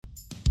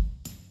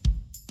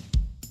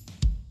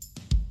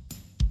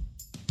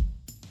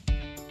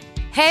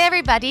Hey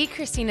everybody,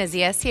 Christina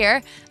Zias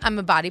here. I'm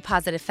a body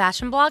positive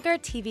fashion blogger,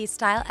 TV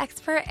style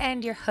expert,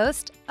 and your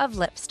host of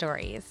Lip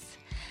Stories.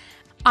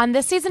 On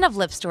this season of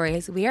Lip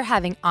Stories, we are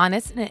having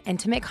honest and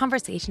intimate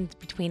conversations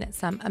between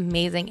some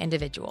amazing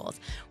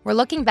individuals. We're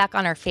looking back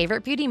on our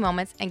favorite beauty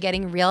moments and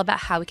getting real about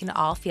how we can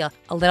all feel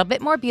a little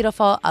bit more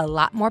beautiful, a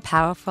lot more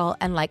powerful,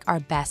 and like our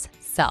best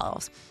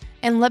selves.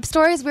 In Lip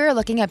Stories, we are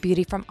looking at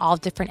beauty from all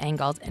different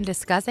angles and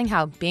discussing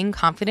how being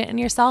confident in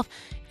yourself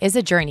is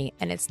a journey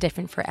and it's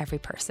different for every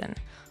person.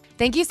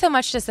 Thank you so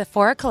much to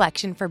Sephora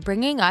Collection for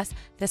bringing us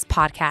this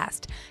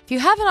podcast. If you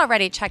haven't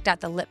already checked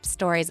out the Lip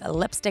Stories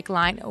lipstick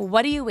line,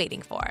 what are you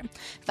waiting for?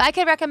 If I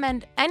could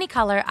recommend any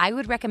color, I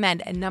would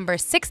recommend number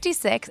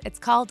 66. It's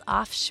called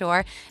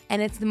Offshore,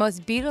 and it's the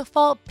most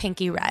beautiful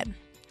pinky red.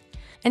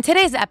 In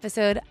today's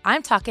episode,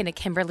 I'm talking to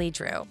Kimberly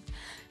Drew.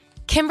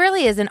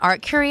 Kimberly is an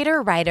art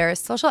curator, writer,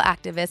 social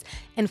activist,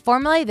 and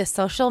formerly the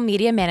social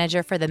media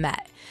manager for the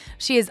Met.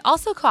 She is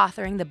also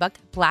co-authoring the book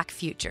Black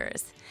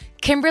Futures.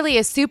 Kimberly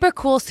is super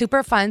cool,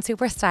 super fun,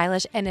 super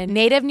stylish, and a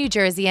native New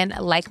Jerseyan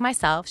like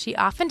myself. She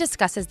often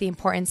discusses the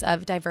importance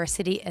of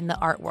diversity in the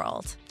art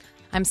world.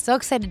 I'm so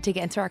excited to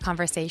get into our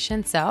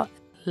conversation, so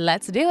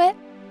let's do it.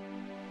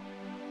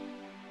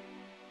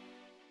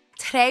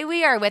 Today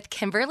we are with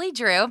Kimberly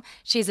Drew.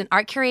 She's an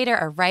art curator,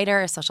 a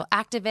writer, a social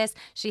activist.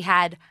 She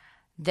had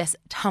this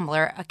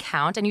Tumblr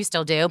account, and you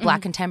still do,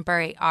 Black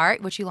Contemporary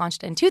Art, which you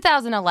launched in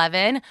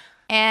 2011.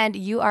 And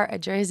you are a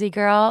Jersey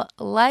girl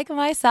like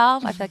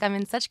myself. I feel like I'm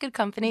in such good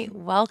company.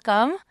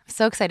 Welcome.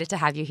 So excited to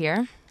have you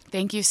here.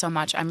 Thank you so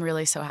much. I'm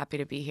really so happy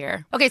to be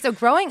here. Okay, so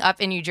growing up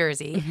in New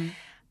Jersey,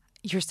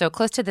 you're so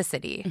close to the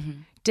city.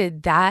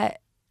 Did that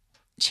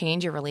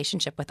change your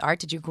relationship with art?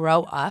 Did you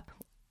grow up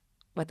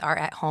with art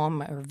at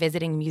home or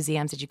visiting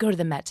museums? Did you go to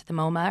the Met, to the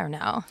MoMA, or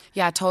no?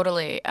 Yeah,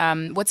 totally.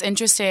 What's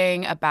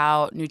interesting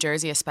about New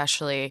Jersey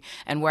especially,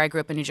 and where I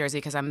grew up in New Jersey,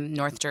 because I'm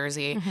North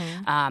Jersey,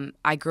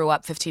 I grew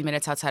up 15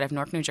 minutes outside of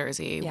Newark, New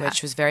Jersey,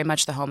 which was very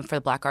much the home for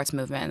the Black arts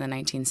movement in the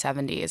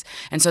 1970s.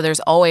 And so there's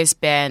always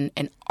been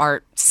an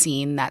art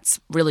scene that's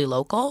really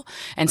local.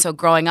 And so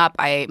growing up,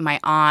 my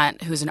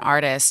aunt, who's an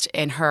artist,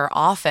 in her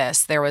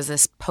office, there was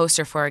this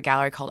poster for a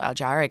gallery called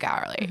Aljari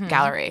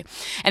Gallery.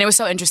 And it was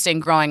so interesting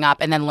growing up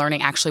and then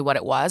learning actually what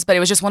it was, but it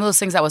was just one of those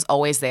things that was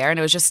always there, and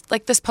it was just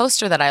like this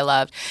poster that I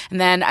loved. And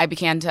then I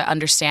began to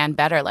understand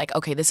better, like,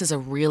 okay, this is a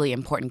really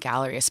important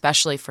gallery,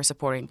 especially for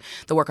supporting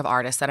the work of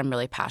artists that I'm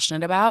really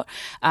passionate about.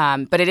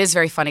 But it is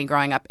very funny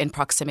growing up in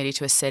proximity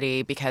to a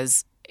city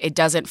because it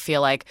doesn't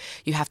feel like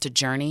you have to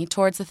journey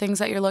towards the things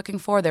that you're looking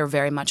for. They're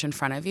very much in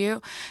front of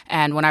you.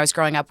 And when I was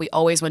growing up, we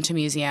always went to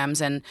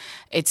museums. And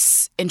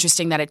it's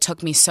interesting that it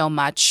took me so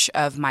much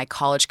of my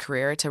college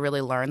career to really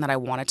learn that I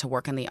wanted to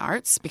work in the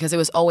arts, because it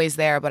was always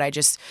there. But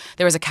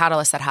there was a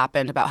catalyst that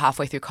happened about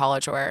halfway through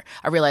college where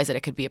I realized that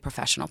it could be a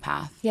professional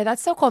path. Yeah,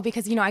 that's so cool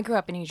because, I grew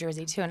up in New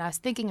Jersey too. And I was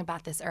thinking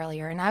about this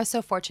earlier. And I was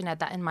so fortunate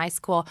that in my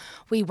school,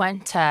 we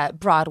went to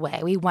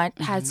Broadway. We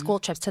had school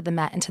trips to the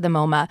Met and to the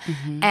MoMA.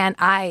 And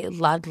I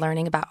loved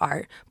learning about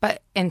art.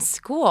 But in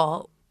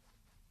school,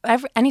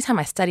 anytime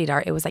I studied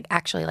art, it was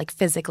actually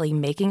physically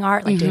making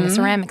art, doing the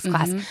ceramics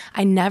class.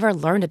 I never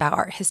learned about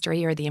art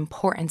history or the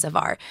importance of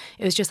art.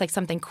 It was just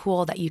something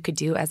cool that you could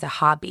do as a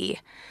hobby.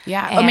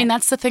 Yeah. I mean,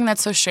 that's the thing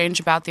that's so strange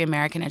about the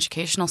American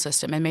educational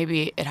system. And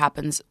maybe it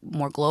happens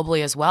more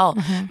globally as well.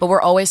 But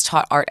we're always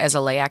taught art as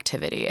a lay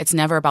activity. It's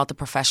never about the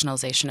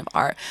professionalization of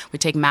art. We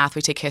take math,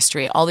 we take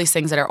history, all these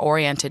things that are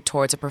oriented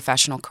towards a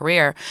professional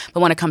career.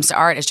 But when it comes to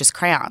art, it's just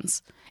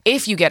crayons.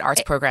 If you get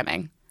arts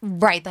programming.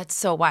 Right. That's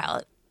so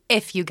wild.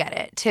 If you get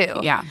it,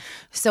 too. Yeah.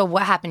 So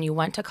what happened? You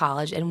went to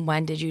college, and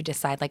when did you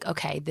decide,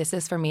 okay, this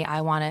is for me.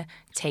 I want to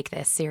take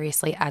this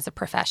seriously as a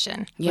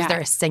profession? Yeah. Was there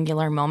a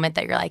singular moment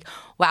that you're like,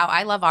 wow,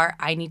 I love art.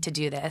 I need to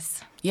do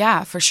this?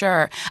 Yeah, for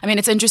sure. I mean,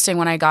 it's interesting.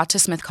 When I got to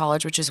Smith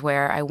College, which is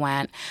where I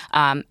went,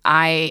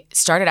 I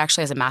started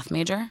actually as a math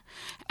major.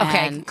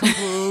 Okay,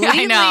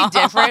 completely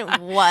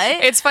different.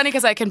 What? It's funny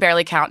because I can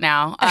barely count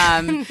now.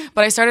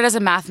 But I started as a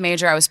math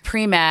major. I was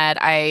pre-med.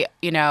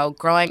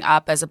 Growing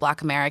up as a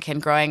Black American,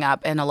 growing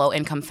up in a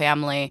low-income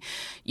family,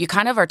 you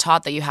kind of are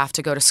taught that you have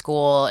to go to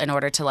school in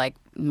order to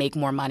make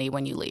more money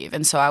when you leave.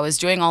 And so I was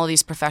doing all of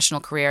these professional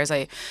careers.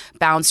 I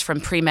bounced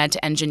from pre-med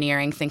to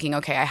engineering thinking,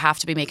 okay, I have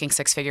to be making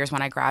six figures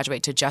when I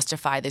graduate to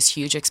justify this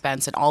huge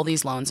expense and all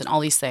these loans and all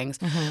these things.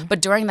 But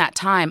during that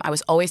time, I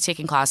was always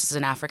taking classes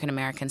in African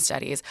American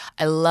studies.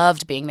 I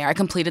loved being there. I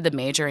completed the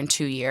major in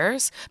 2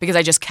 years because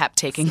I just kept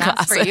taking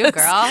classes. for you,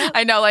 girl.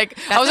 I know, I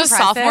was a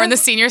sophomore in the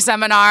senior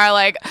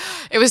seminar.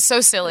 It was so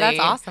silly. That's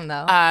awesome,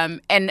 though.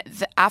 And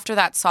after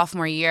that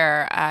sophomore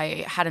year,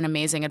 I had an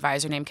amazing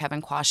advisor named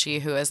Kevin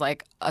Quashie, who is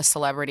like a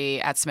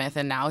celebrity at Smith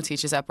and now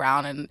teaches at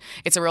Brown, and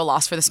it's a real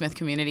loss for the Smith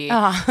community.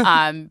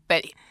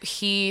 But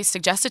he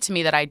suggested to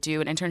me that I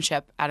do an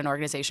internship at an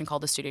organization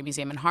called the Studio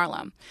Museum in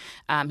Harlem.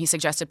 He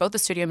suggested both the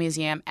Studio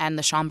Museum and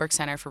the Schomburg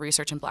Center for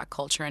Research in Black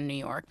Culture in New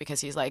York,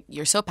 because he's like,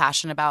 you're so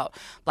passionate about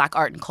Black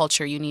art and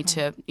culture, you need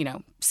to,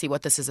 see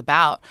what this is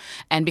about.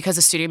 And because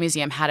the Studio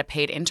Museum had a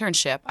paid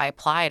internship, I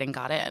applied and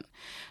got in.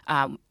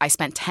 I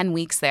spent 10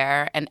 weeks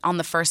there, and on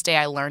the first day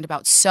I learned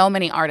about so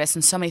many artists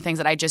and so many things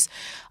that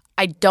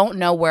I don't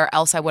know where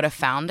else I would have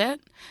found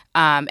it.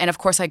 And of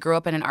course I grew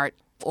up in an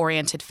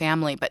art-oriented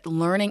family, but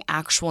learning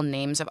actual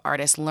names of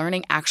artists,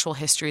 learning actual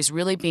histories,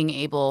 really being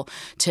able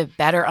to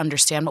better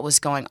understand what was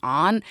going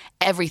on,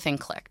 everything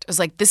clicked. It was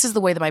like, this is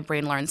the way that my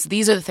brain learns.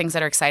 These are the things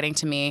that are exciting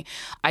to me.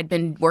 I'd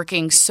been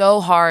working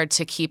so hard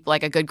to keep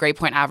like a good grade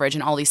point average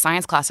in all these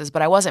science classes,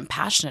 but I wasn't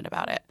passionate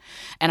about it.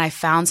 And I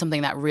found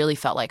something that really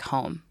felt like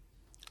home.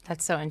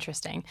 That's so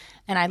interesting.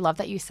 And I love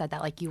that you said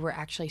that, like, you were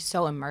actually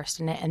so immersed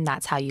in it and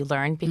that's how you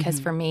learned. Because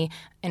for me,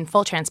 in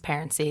full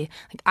transparency,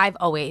 like, I've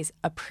always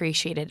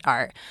appreciated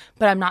art,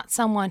 but I'm not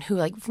someone who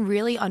like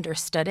really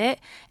understood it.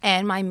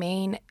 And my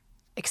main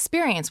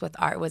experience with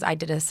art was I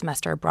did a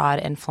semester abroad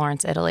in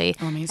Florence, Italy.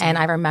 Oh, amazing. And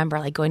I remember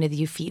like going to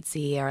the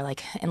Uffizi or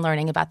like and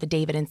learning about the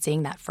David and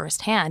seeing that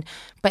firsthand.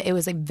 But it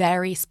was like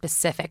very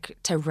specific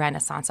to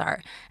Renaissance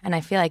art. And I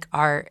feel like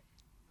art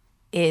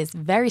is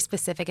very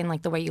specific in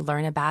like the way you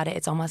learn about it.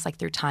 It's almost like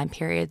through time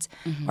periods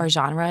or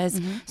genres.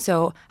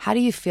 So how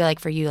do you feel like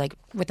for you, like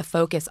with the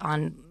focus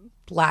on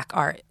Black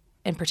art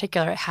in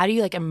particular, how do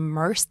you like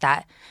immerse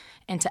that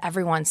into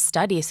everyone's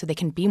study so they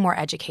can be more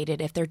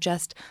educated if they're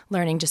just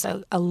learning just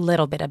a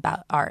little bit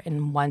about art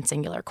in one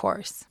singular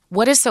course?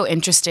 What is so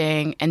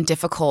interesting and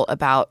difficult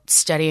about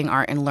studying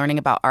art and learning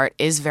about art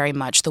is very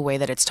much the way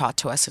that it's taught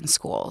to us in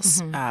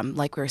schools.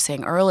 Like we were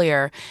saying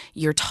earlier,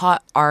 you're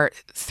taught art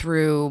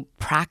through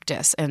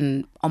practice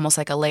and almost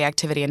like a lay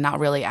activity, and not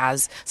really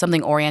as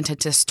something oriented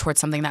towards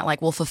something that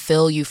like will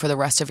fulfill you for the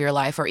rest of your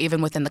life, or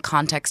even within the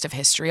context of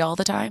history all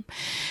the time.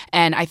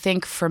 And I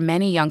think for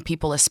many young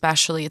people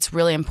especially, it's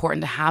really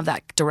important to have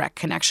that direct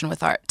connection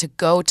with art, to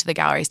go to the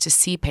galleries, to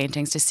see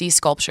paintings, to see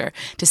sculpture,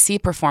 to see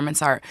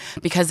performance art,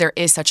 because there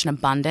is such an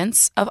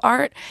abundance of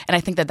art. And I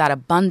think that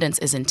abundance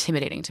is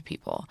intimidating to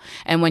people.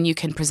 And when you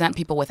can present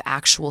people with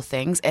actual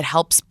things, it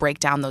helps break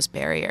down those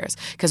barriers,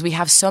 because we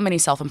have so many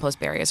self-imposed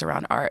barriers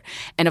around art.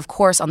 And of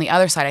course, on the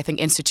other side, I think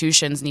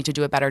institutions need to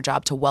do a better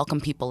job to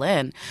welcome people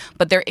in.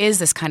 But there is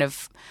this kind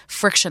of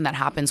friction that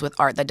happens with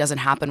art that doesn't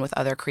happen with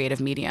other creative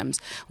mediums,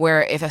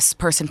 where if a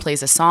person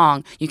plays a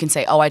song, you can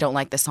say, oh, I don't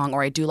like this song,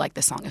 or I do like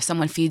this song. If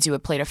someone feeds you a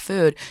plate of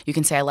food, you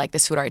can say, I like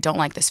this food, or I don't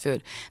like this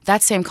food.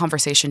 That same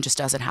conversation just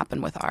doesn't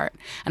happen with art.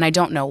 And I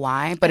don't know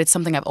why, but it's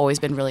something I've always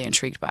been really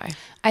intrigued by.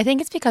 I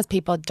think it's because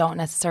people don't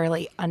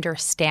necessarily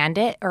understand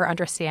it, or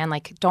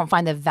like don't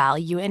find the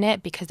value in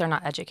it because they're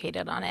not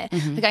educated on it.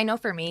 Like I know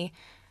for me,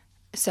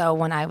 so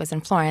when I was in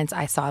Florence,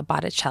 I saw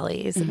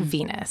Botticelli's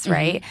Venus,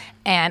 right?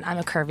 And I'm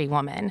a curvy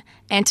woman.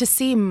 And to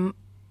see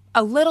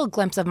a little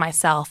glimpse of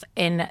myself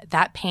in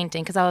that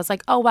painting, because I was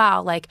like, oh,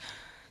 wow, like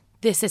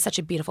this is such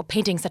a beautiful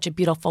painting, such a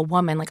beautiful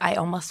woman. Like I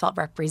almost felt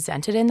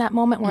represented in that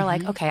moment where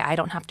like, okay, I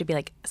don't have to be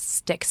like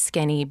stick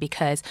skinny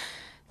because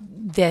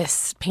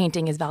this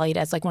painting is valued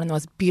as like one of the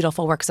most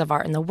beautiful works of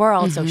art in the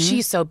world. So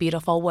she's so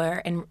beautiful, where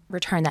in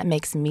return that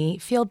makes me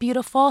feel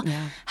beautiful.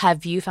 Yeah.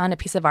 Have you found a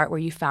piece of art where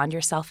you found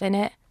yourself in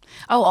it?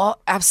 Oh,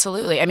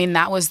 absolutely. I mean,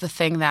 that was the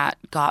thing that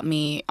got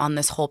me on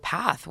this whole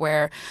path,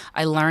 where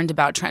I learned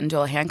about Trenton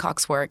Doyle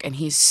Hancock's work. And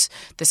he's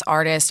this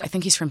artist, I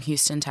think he's from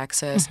Houston,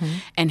 Texas,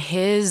 and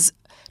his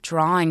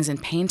drawings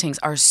and paintings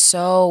are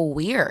so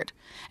weird.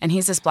 And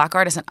he's this Black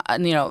artist,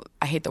 and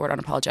I hate the word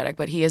unapologetic,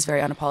 but he is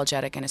very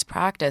unapologetic in his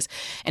practice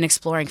in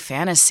exploring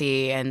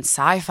fantasy and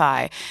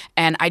sci-fi.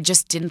 And I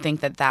just didn't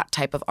think that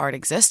type of art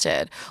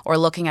existed. Or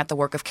looking at the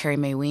work of Carrie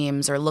Mae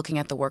Weems, or looking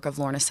at the work of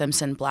Lorna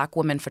Simpson, Black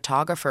women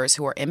photographers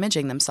who are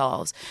imaging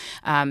themselves.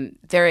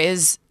 There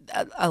is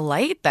a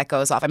light that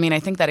goes off. I mean, I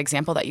think that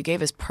example that you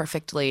gave is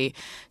perfectly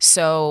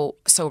so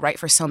right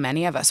for so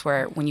many of us,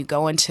 where when you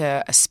go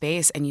into a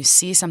space and you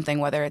see something,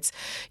 whether it's,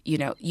 you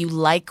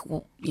like,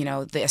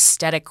 the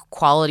aesthetic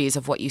qualities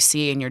of what you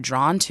see and you're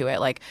drawn to it,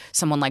 like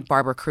someone like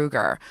Barbara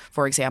Kruger,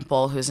 for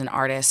example, who's an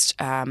artist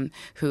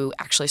who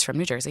actually is from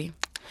New Jersey.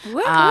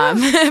 But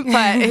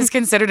is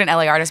considered an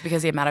LA artist because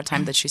of the amount of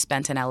time that she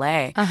spent in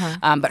LA.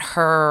 But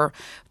her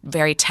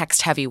very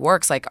text-heavy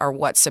works are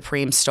what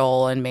Supreme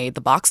stole and made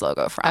the box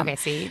logo from. Okay,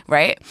 see,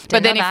 right?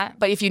 But then,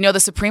 if you know the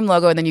Supreme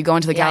logo and then you go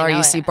into the gallery,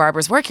 you see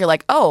Barbara's work, you're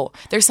like, oh,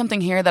 there's something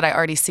here that I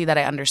already see, that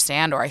I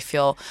understand, or I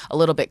feel a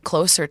little bit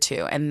closer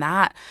to, and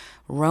that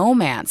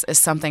romance is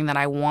something that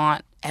I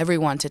want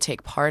everyone to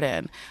take part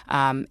in,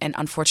 and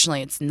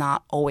unfortunately it's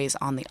not always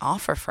on the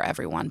offer for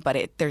everyone, but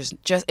it's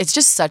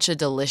just such a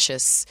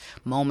delicious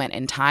moment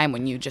in time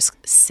when you just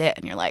sit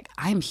and you're like,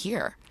 I'm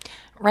here.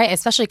 Right,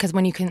 especially because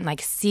when you can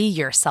like see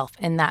yourself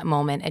in that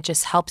moment, it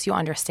just helps you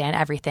understand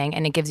everything,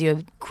 and it gives you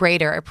a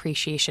greater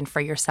appreciation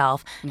for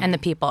yourself and the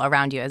people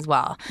around you as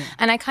well.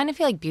 And I kind of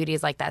feel like beauty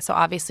is like that. So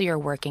obviously you're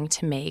working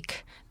to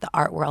make the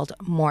art world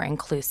more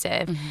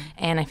inclusive,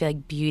 and I feel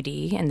like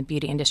beauty and the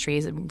beauty industry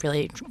is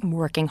really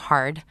working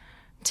hard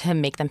to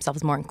make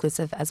themselves more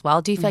inclusive as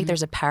well. Do you feel like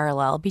there's a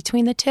parallel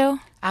between the two?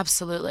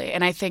 Absolutely.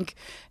 And I think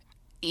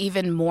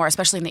even more,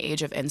 especially in the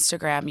age of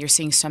Instagram, you're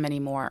seeing so many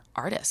more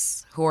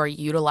artists who are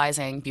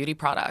utilizing beauty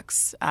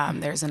products.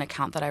 There's an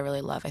account that I really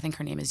love. I think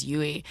her name is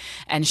Yui,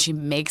 and she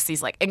makes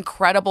these like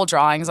incredible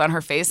drawings on her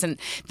face. And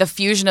the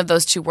fusion of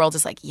those two worlds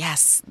is like,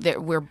 yes,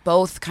 we're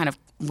both kind of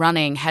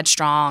running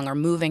headstrong or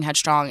moving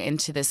headstrong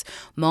into this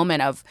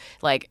moment of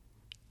like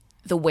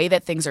the way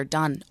that things are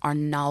done are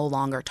no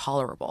longer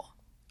tolerable.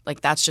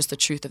 Like, that's just the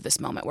truth of this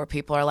moment where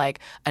people are like,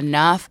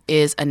 enough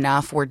is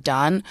enough. We're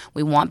done.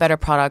 We want better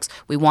products.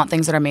 We want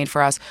things that are made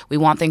for us. We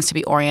want things to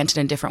be oriented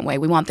in a different way.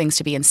 We want things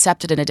to be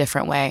incepted in a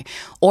different way,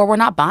 or we're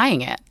not buying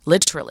it,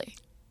 literally.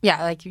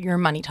 Yeah, like your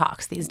money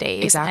talks these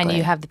days. Exactly. And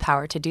you have the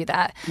power to do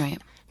that. Right.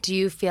 Do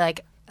you feel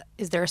like,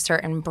 is there a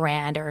certain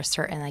brand or a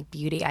certain like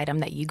beauty item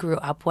that you grew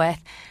up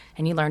with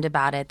and you learned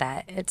about it,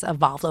 that it's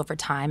evolved over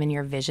time in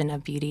your vision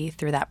of beauty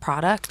through that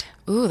product?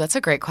 Ooh, that's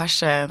a great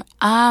question.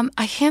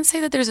 I can't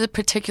say that there's a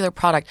particular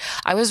product.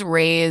 I was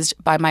raised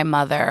by my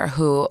mother,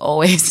 who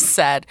always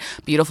said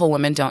beautiful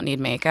women don't need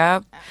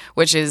makeup,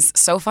 which is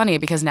so funny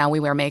because now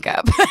we wear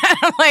makeup.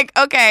 I'm like,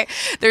 okay,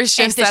 there's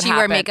shifts that happen. Does she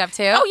wear makeup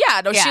too? Oh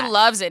yeah, no, she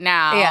loves it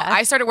now. Yeah.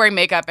 I started wearing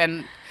makeup,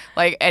 and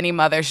like any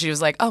mother, she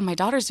was like, oh, my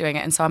daughter's doing it,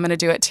 and so I'm going to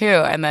do it too.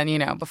 And then,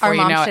 before Our you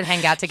know it. moms should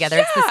hang out together.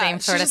 It's the same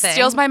sort she of thing. She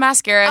steals my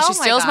mascara. Oh she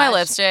steals my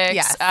gosh. lipsticks.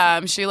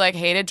 Yes. She like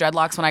hated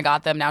dreadlocks when I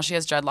got them. Now she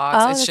has dreadlocks.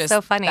 Oh, it's that's just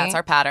so funny. That's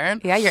our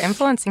pattern. Yeah, you're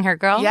influencing her,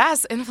 girl.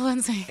 Yes,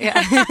 influencing.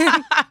 Yeah.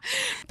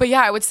 But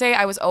yeah, I would say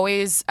I was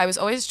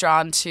always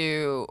drawn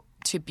to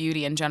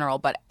beauty in general,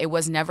 but it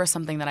was never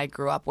something that I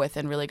grew up with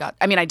and really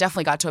I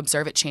definitely got to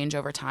observe it change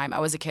over time. I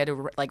was a kid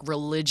who like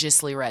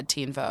religiously read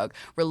Teen Vogue,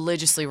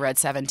 religiously read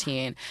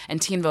 17,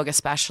 and Teen Vogue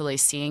especially,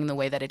 seeing the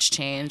way that it's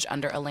changed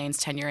under Elaine's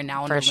tenure and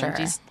now under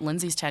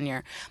Lindsay's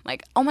tenure.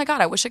 Like, oh my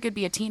God, I wish I could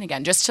be a teen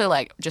again, just for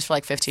like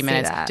 15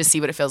 minutes to see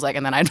what it feels like,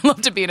 and then I'd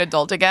love to be an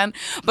adult again.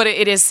 But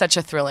it is such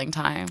a thrilling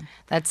time.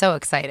 That's so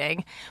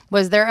exciting.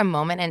 Was there a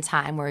moment in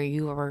time where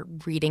you were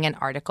reading an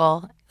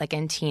article like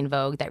in Teen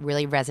Vogue that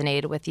really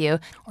resonated with you?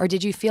 Or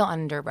did you feel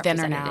underrepresented? Then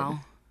or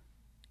now?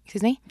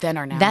 Excuse me? Then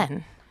or now?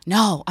 Then.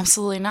 No,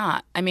 absolutely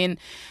not. I mean,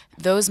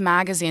 those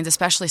magazines,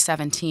 especially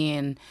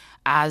 17,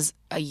 as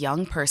a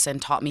young person,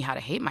 taught me how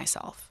to hate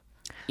myself.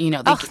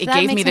 It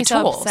gave me the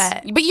tools.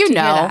 But you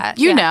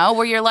know,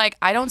 where you're like,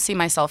 I don't see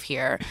myself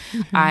here.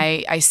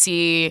 I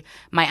see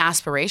my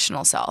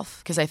aspirational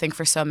self, because I think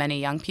for so many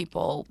young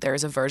people,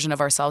 there's a version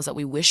of ourselves that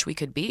we wish we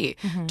could be,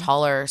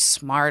 taller,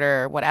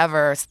 smarter,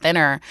 whatever,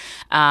 thinner.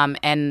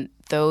 And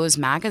those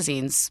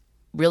magazines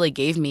really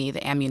gave me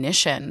the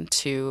ammunition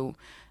to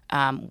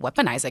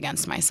weaponize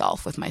against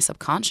myself with my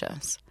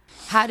subconscious.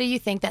 How do you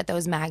think that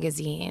those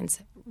magazines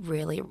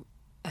really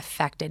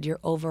affected your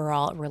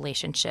overall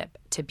relationship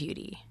to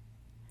beauty?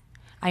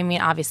 I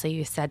mean, obviously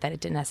you said that it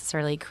didn't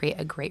necessarily create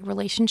a great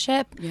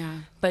relationship.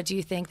 Yeah. But do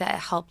you think that it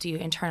helped you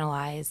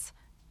internalize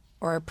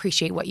or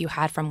appreciate what you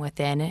had from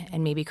within,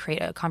 and maybe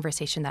create a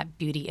conversation that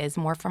beauty is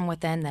more from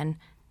within than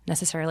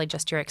necessarily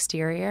just your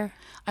exterior?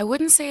 I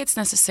wouldn't say it's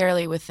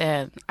necessarily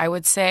within. I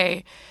would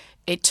say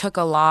it took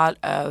a lot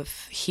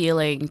of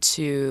healing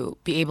to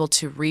be able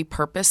to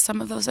repurpose some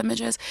of those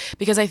images,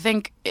 because I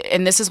think,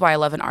 and this is why I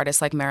love an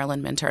artist like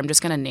Marilyn Minter. I'm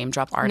just going to name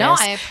drop artists. No,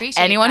 I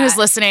appreciate anyone that. Who's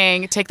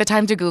listening, take the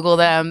time to Google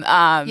them.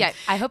 Yeah,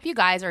 I hope you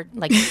guys are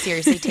like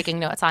seriously taking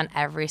notes on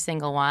every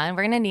single one.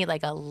 We're going to need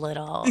like a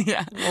little.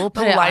 Yeah, we'll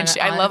put it line on,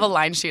 sheet. I love a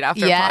line sheet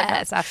after a podcast.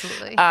 Yes,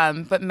 absolutely.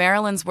 But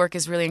Marilyn's work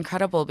is really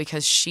incredible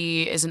because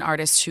she is an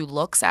artist who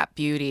looks at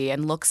beauty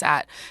and looks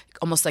at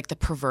almost like the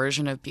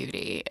perversion of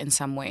beauty in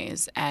some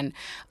ways. And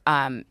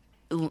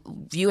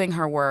viewing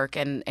her work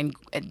and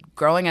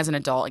growing as an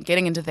adult and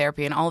getting into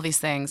therapy and all of these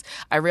things,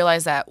 I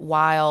realized that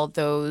while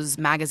those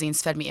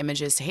magazines fed me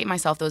images to hate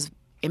myself, those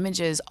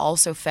images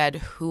also fed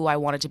who I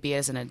wanted to be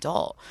as an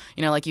adult.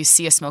 Like you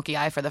see a smoky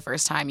eye for the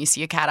first time, you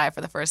see a cat eye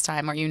for the first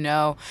time,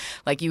 or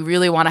like you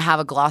really want to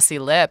have a glossy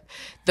lip.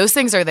 Those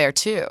things are there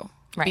too.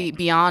 Right.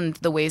 Beyond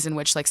the ways in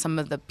which like some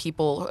of the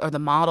people or the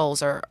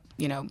models are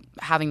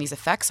having these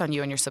effects on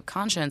you and your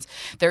subconscious,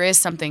 there is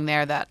something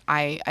there that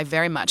I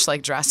very much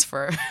like dress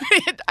for.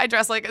 I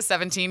dress like a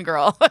 17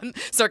 girl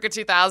circa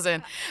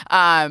 2000.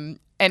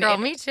 Girl,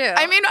 me too.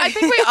 I mean, I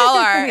think we all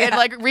are. Yeah. And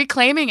like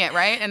reclaiming it,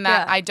 right? And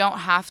that I don't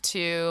have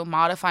to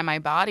modify my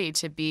body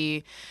to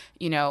be,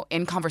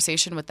 in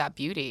conversation with that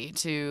beauty,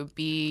 to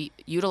be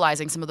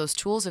utilizing some of those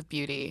tools of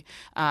beauty,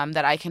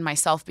 that I can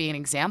myself be an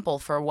example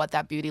for what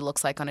that beauty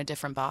looks like on a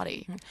different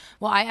body.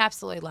 Well, I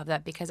absolutely love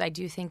that, because I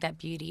do think that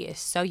beauty is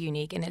so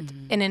unique, and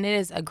it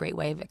is a great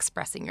way of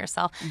expressing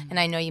yourself. And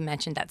I know you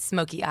mentioned that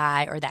smoky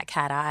eye or that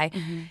cat eye.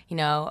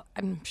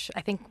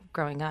 I think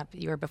growing up,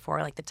 you were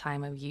before like the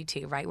time of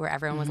YouTube, right, where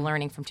everyone was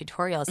learning from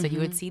tutorials. So you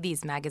would see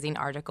these magazine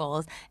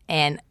articles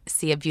and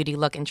see a beauty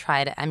look and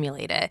try to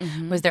emulate it.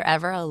 Was there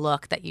ever a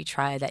look that you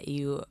tried that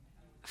you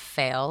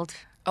failed?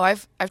 Oh,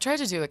 I've tried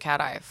to do a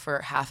cat eye for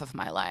half of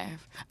my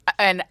life,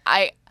 and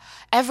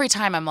every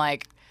time I'm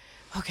like,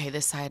 okay,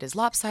 this side is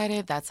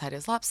lopsided, that side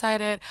is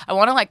lopsided. I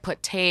want to like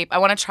put tape. I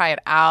want to try it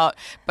out,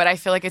 but I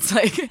feel like it's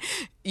like,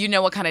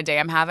 what kind of day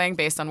I'm having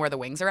based on where the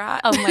wings are at.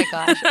 Oh my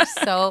gosh.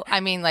 So,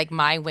 like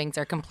my wings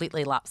are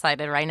completely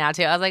lopsided right now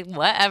too. I was like,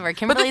 whatever.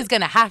 Kimberly's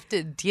going to have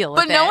to deal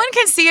with it. But no one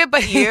can see it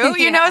but you.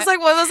 You know, it's like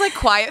one of those like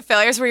quiet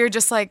failures where you're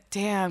just like,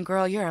 damn,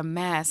 girl, you're a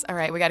mess. All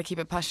right, we got to keep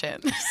it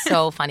pushing.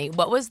 So funny.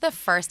 What was the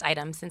first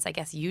item, since I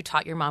guess you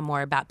taught your mom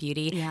more about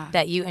beauty,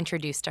 that you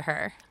introduced to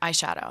her?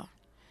 Eyeshadow.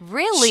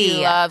 Really?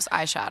 She loves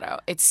eyeshadow.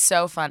 It's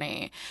so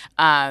funny.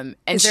 And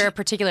is there a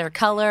particular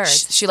color or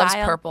she loves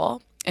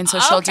purple. And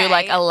so she'll do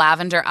like a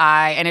lavender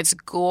eye, and it's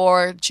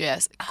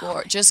gorgeous,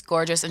 just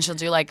gorgeous. And she'll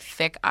do like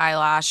thick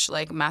eyelash,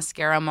 like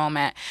mascara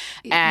moment.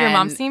 And your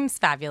mom seems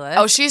fabulous.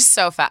 Oh, she's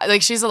so fat.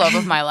 Like, she's the love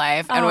of my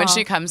life. And when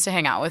she comes to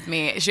hang out with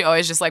me, she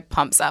always just like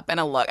pumps up in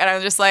a look. And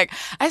I'm just like,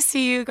 I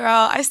see you,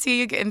 girl. I see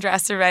you getting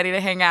dressed and ready to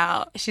hang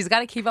out. She's got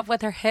to keep up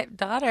with her hip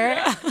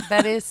daughter.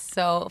 That is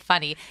so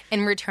funny.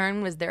 In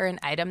return, was there an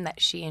item that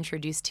she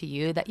introduced to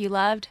you that you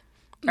loved?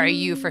 Or are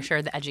you for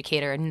sure the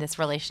educator in this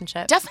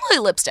relationship? Definitely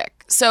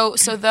lipstick. So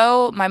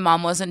though my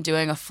mom wasn't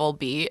doing a full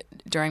beat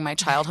during my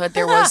childhood,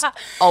 there was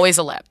always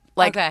a lip.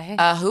 Like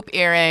a hoop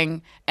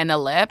earring and a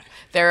lip.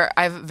 I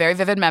have very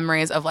vivid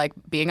memories of like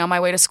being on my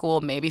way to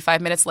school, maybe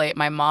 5 minutes late,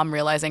 my mom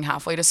realizing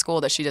halfway to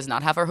school that she does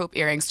not have her hoop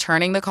earrings,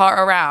 turning the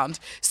car around.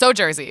 So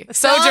Jersey.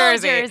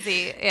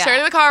 Yeah.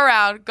 Turning the car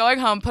around, going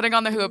home, putting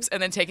on the hoops,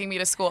 and then taking me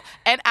to school.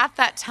 And at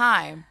that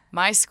time,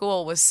 my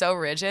school was so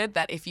rigid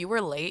that if you were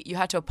late, you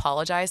had to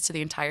apologize to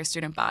the entire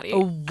student body.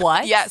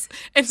 What? Yes.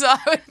 And so I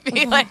would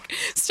be like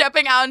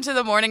stepping out into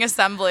the morning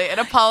assembly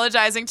and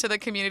apologizing to the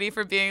community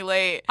for being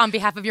late. On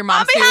behalf of your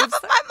mom's hoops? On behalf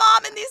hoops? of my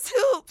mom in these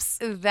hoops.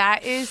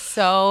 That is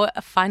so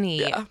funny.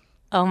 Yeah.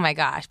 Oh my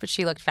gosh. But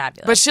she looked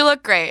fabulous. But she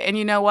looked great. And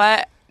you know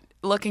what?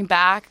 Looking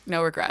back,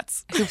 no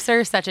regrets. Hoops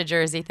are such a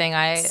Jersey thing.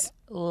 I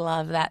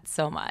love that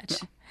so much.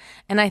 Yeah.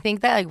 And I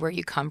think that like where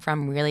you come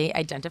from really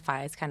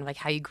identifies kind of like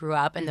how you grew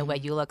up and the way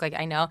you look. Like,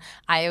 I know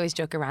I always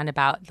joke around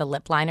about the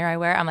lip liner I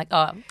wear. I'm like,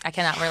 oh, I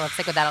cannot wear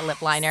lipstick without a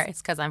lip liner.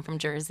 It's because I'm from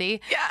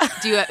Jersey. Yeah.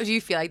 Do you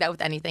feel like that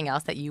with anything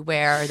else that you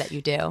wear or that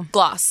you do?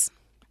 Gloss,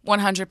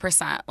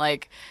 100%.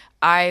 Like,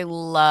 I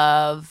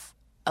love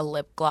a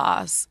lip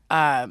gloss,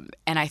 and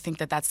I think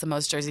that that's the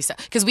most Jersey stuff,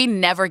 because we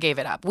never gave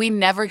it up. We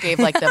never gave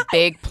like the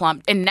big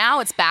plump, and now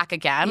it's back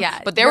again.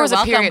 Yeah, but there was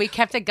a period we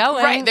kept it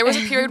going. Right, there was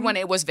a period when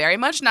it was very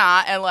much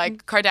not, and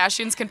like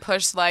Kardashians can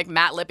push like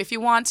matte lip if you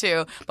want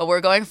to, but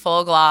we're going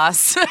full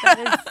gloss.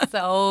 That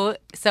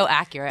is so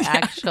accurate,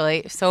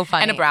 actually. So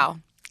funny. And a brow.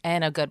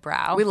 And a good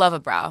brow. We love a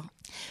brow.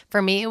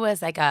 For me, it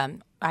was like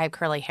I have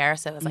curly hair,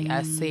 so it was like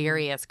a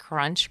serious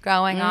crunch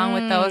going on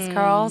with those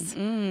curls.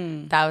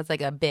 That was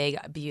like a big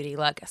beauty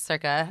look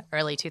circa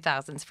early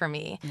 2000s for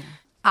me.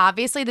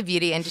 Obviously, the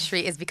beauty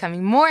industry is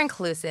becoming more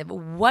inclusive.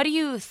 What do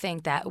you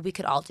think that we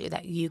could all do,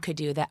 that you could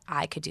do, that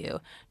I could do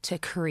to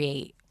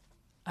create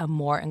a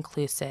more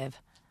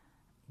inclusive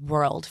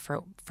world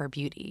for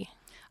beauty?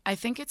 I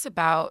think it's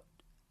about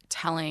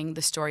telling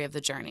the story of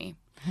the journey.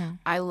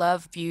 I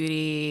love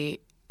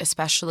beauty,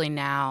 especially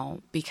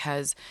now,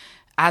 because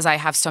as I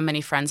have so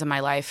many friends in my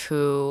life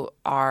who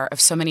are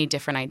of so many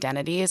different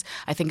identities,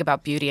 I think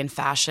about beauty and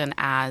fashion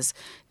as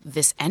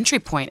this entry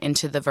point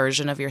into the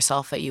version of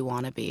yourself that you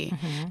want to be.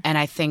 And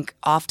I think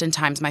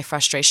oftentimes my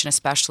frustration,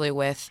 especially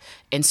with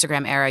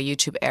Instagram era,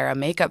 YouTube era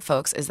makeup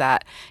folks, is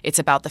that it's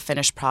about the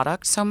finished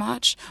product so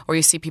much, or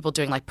you see people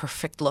doing like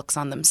perfect looks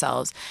on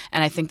themselves.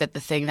 And I think that the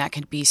thing that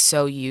can be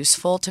so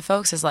useful to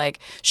folks is like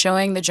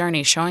showing the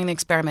journey, showing the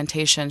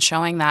experimentation,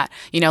 showing that,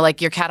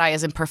 like your cat eye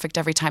isn't perfect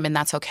every time, and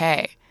that's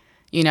okay.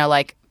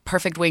 Like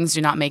perfect wings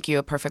do not make you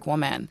a perfect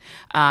woman.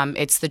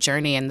 It's the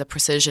journey and the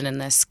precision and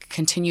this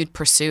continued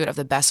pursuit of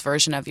the best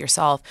version of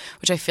yourself,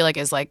 which I feel like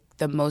is like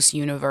the most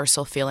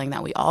universal feeling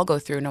that we all go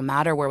through, no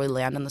matter where we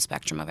land on the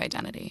spectrum of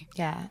identity.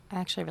 Yeah, I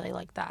actually really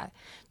like that.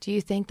 Do you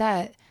think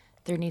that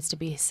there needs to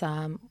be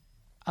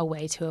a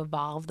way to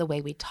evolve the way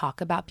we talk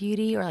about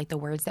beauty, or like the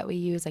words that we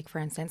use? Like, for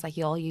instance, like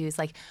you'll use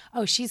like,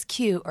 oh, she's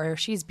cute, or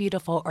she's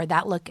beautiful, or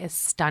that look is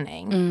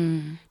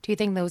stunning. Do you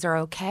think those are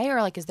okay,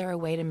 or like is there a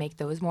way to make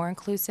those more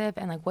inclusive?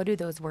 And like, what do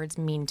those words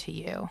mean to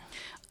you?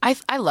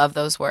 I love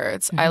those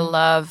words. I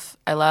love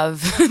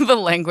the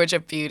language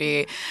of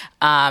beauty.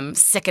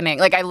 Sickening.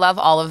 Like, I love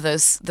all of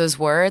those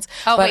words.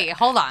 Oh, wait,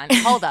 hold on.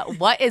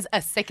 What is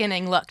a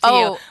sickening look to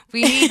you?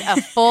 We need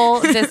a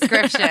full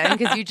description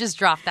because you just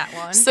dropped that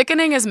one.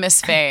 Sickening is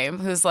Miss Fame,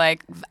 who's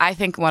like, I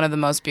think one of the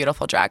most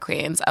beautiful drag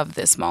queens of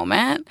this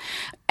moment.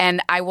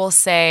 And I will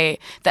say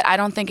that I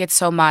don't think it's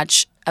so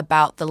much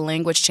about the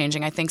language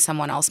changing. I think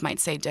someone else might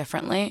say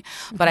differently.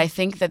 But I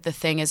think that the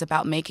thing is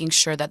about making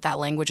sure that that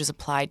language is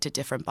applied to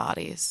different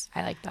bodies.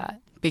 I like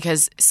that.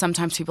 Because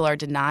sometimes people are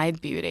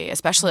denied beauty,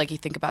 especially like you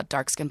think about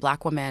dark-skinned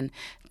Black women.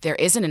 There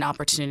isn't an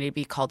opportunity to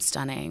be called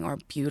stunning or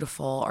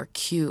beautiful or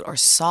cute or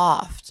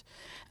soft.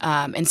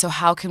 And so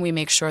how can we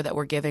make sure that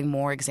we're giving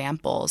more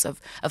examples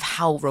of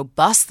how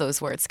robust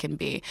those words can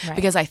be? Right.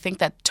 Because I think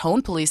that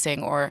tone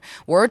policing or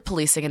word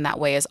policing in that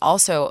way is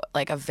also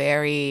like a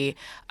very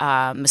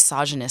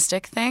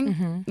misogynistic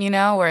thing, you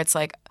know, where it's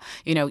like,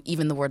 you know,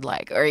 even the word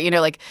like, or, you know,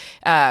 like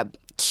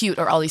cute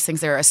or all these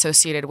things that are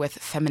associated with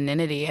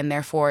femininity and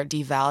therefore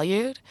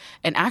devalued.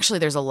 And actually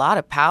there's a lot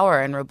of power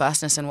and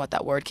robustness in what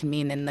that word can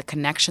mean and the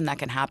connection that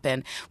can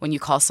happen when you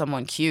call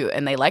someone cute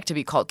and they like to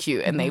be called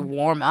cute and they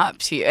warm up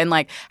to you. And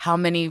like how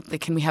many,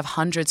 can we have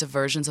hundreds of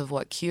versions of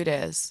what cute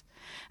is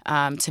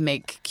to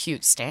make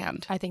cute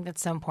stand? I think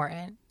that's so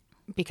important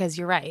because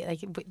you're right.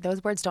 Like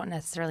those words don't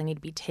necessarily need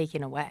to be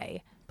taken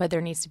away, but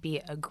there needs to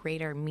be a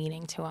greater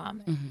meaning to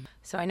them.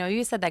 So I know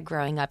you said that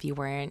growing up you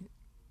weren't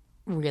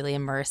really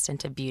immersed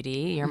into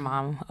beauty. Your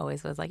mom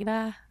always was like,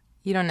 nah,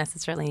 you don't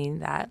necessarily need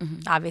that.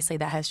 Obviously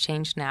that has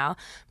changed now.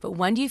 But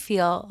when do you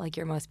feel like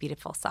your most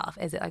beautiful self?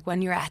 Is it like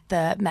when you're at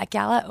the Met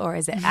Gala or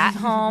is it at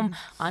home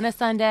on a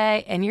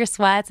Sunday in your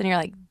sweats and you're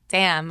like,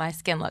 damn, my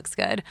skin looks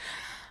good?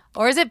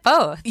 Or is it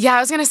both? Yeah,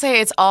 I was going to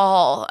say it's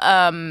all.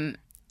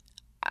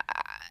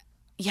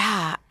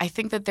 Yeah, I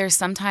think that there's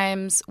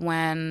sometimes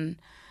when,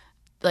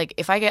 like,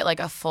 if I get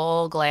like a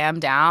full glam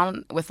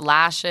down with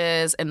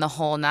lashes and the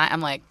whole night,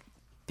 I'm like,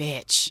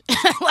 bitch.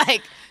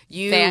 Like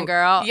you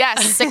fangirl.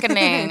 Yes,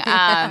 sickening.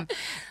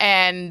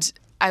 And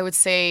I would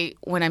say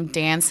when I'm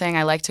dancing,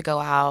 I like to go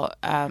out.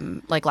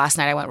 Like last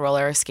night I went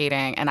roller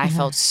skating and I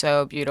felt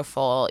so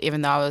beautiful,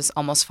 even though I was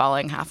almost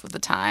falling half of the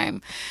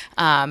time.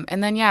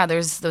 And then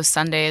there's those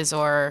Sundays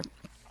or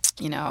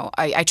you know,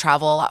 I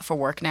travel a lot for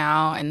work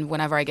now, and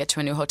whenever I get to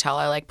a new hotel,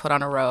 I like put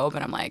on a robe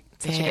and I'm like,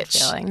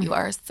 bitch, you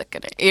are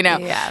sickening, you know?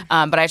 Yeah.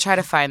 But I try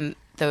to find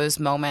those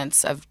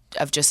moments of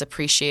just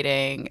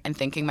appreciating and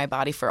thanking my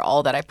body for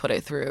all that I put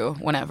it through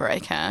whenever I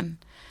can.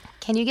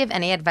 Can you give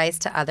any advice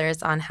to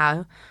others on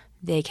how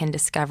they can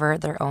discover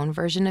their own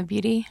version of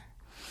beauty?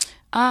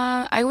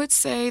 I would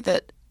say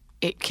that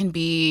it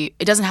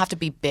doesn't have to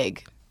be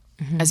big,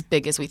 as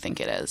big as we think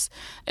it is.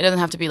 It doesn't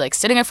have to be like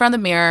sitting in front of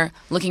the mirror,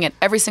 looking at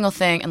every single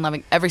thing and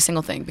loving every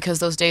single thing, because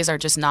those days are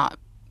just not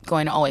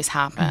going to always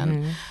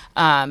happen.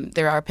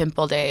 There are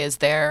pimple days.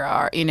 There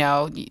are, you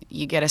know,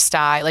 you get a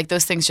sty. Like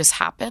those things just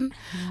happen.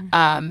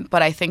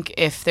 But I think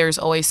if there's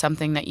always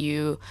something that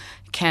you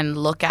can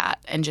look at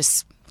and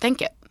just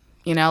think it,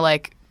 you know,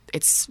 like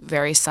it's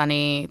very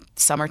sunny,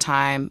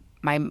 summertime.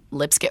 My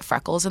lips get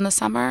freckles in the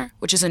summer,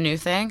 which is a new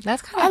thing.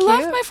 That's kind of cute.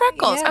 I love my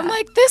freckles. Yeah. I'm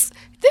like, this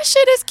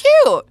shit is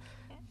cute.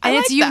 And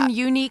it's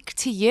unique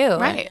to you.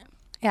 Right.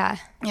 Yeah.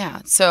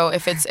 Yeah. So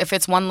if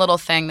it's one little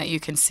thing that you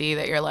can see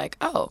that you're like,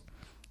 oh,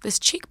 this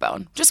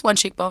cheekbone, just one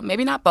cheekbone,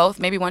 maybe not both,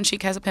 maybe one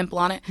cheek has a pimple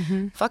on it.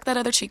 Fuck that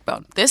other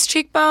cheekbone. This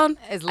cheekbone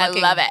is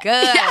looking I love it.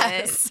 Good.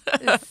 Yes.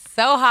 It's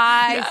so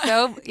high,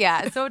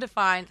 so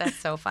defined. That's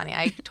so funny.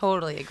 I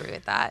totally agree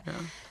with that. Yeah.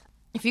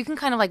 If you can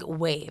kind of like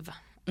wave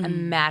a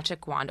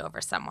magic wand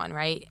over someone,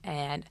 right,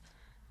 and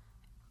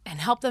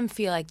help them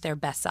feel like their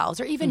best selves,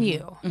 or even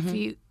you,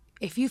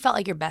 if you felt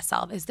like your best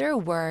self, is there a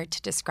word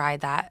to describe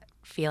that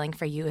feeling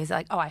for you? Is it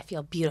like, oh, I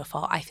feel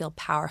beautiful, I feel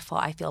powerful,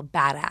 I feel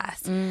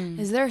badass?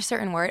 Is there a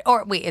certain word?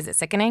 Or wait, is it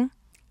sickening?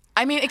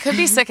 I mean, it could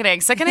be sickening.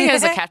 Sickening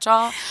is a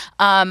catch-all.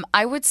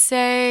 I would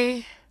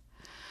say,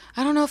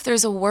 I don't know if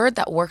there's a word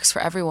that works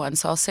for everyone.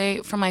 So I'll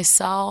say for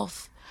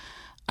myself,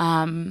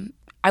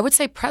 I would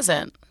say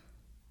present.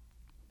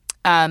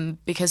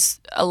 Because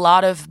a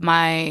lot of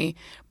my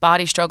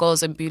body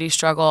struggles and beauty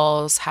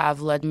struggles have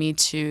led me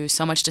to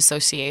so much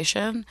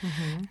dissociation.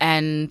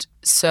 And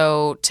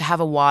so to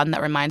have a wand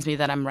that reminds me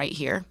that I'm right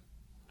here,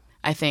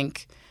 I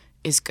think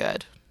is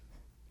good.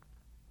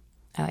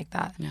 I like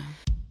that. Yeah.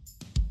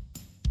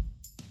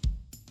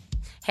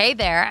 Hey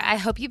there. I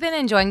hope you've been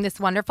enjoying this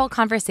wonderful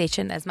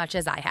conversation as much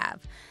as I have.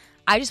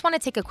 I just want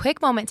to take a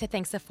quick moment to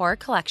thank Sephora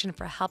Collection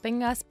for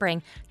helping us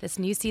bring this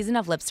new season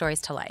of Lip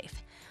Stories to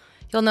life.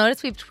 You'll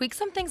notice we've tweaked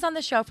some things on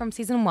the show from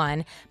season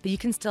 1, but you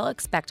can still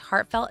expect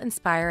heartfelt,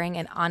 inspiring,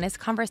 and honest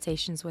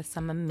conversations with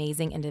some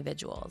amazing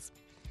individuals.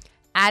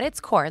 At its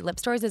core, Lip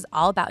Stories is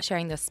all about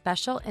sharing those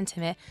special,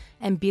 intimate,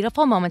 and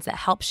beautiful moments that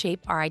help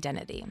shape our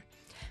identity.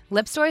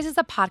 Lip Stories is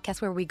a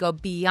podcast where we go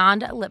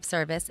beyond lip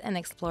service and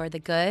explore the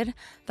good,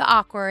 the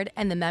awkward,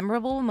 and the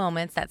memorable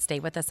moments that stay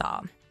with us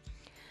all.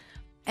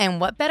 And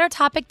what better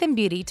topic than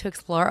beauty to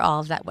explore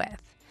all of that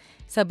with?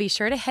 So be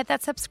sure to hit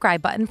that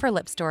subscribe button for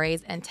Lip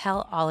Stories and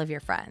tell all of your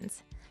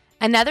friends.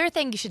 Another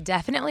thing you should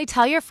definitely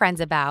tell your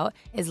friends about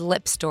is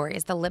Lip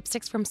Stories, the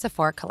lipsticks from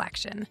Sephora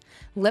collection.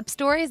 Lip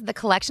Stories, the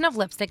collection of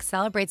lipsticks,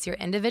 celebrates your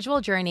individual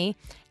journey,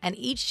 and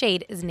each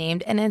shade is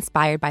named and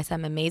inspired by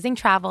some amazing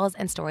travels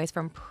and stories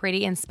from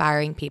pretty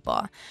inspiring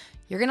people.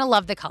 You're going to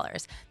love the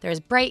colors. There's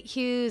bright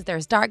hues,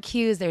 there's dark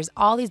hues, there's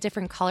all these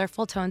different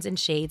colorful tones and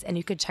shades, and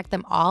you could check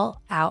them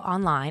all out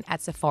online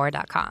at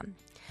Sephora.com.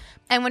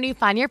 And when you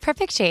find your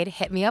perfect shade,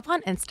 hit me up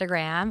on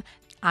Instagram.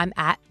 I'm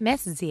at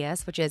Miss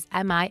Zias, which is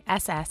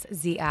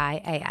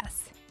MISSZIAS.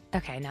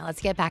 Okay, now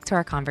let's get back to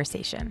our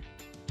conversation.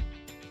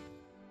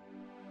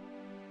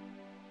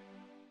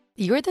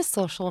 You're the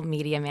social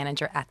media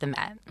manager at the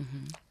Met.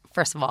 Mm-hmm.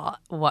 First of all,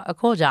 what a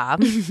cool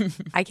job.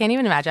 I can't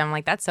even imagine. I'm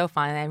like, that's so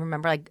fun. And I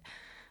remember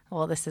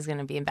well, this is going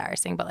to be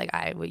embarrassing, but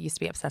I used to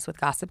be obsessed with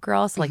Gossip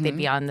Girl. So they'd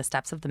be on the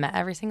steps of the Met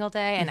every single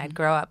day, and I'd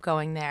grow up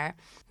going there.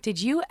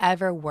 Did you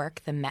ever work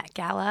the Met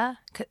Gala?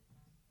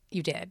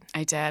 You did?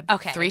 I did.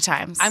 Okay. 3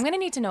 times. I'm going to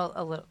need to know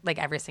a little,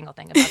 every single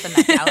thing about the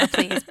Met Gala,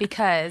 please,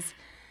 because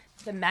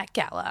the Met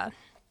Gala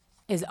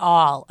is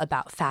all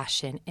about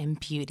fashion and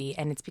beauty,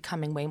 and it's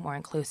becoming way more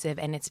inclusive,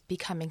 and it's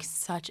becoming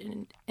such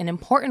an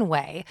important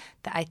way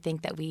that I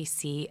think that we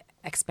see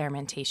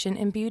experimentation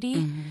in beauty.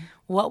 Mm-hmm.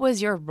 What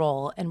was your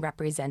role in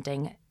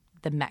representing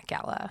the Met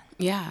Gala?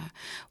 Yeah.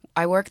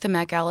 I worked the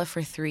Met Gala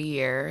for 3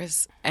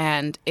 years,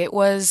 and it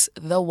was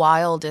the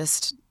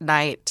wildest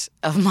night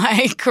of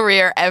my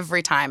career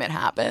every time it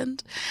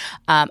happened.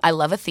 I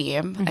love a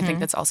theme. Mm-hmm. I think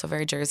that's also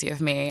very Jersey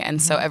of me,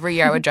 and so every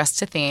year I would dress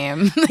to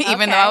theme,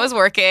 even though I was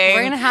working.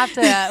 We're gonna have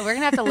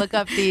to look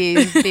up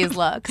these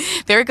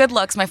looks. Very good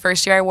looks. My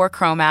first year I wore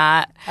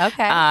Chromat.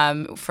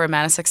 Okay. For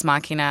Mana Six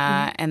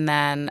Machina, and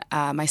then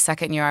my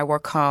second year I wore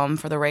Comb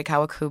for the Rei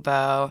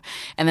Kawakubo,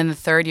 and then the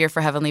third year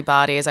for Heavenly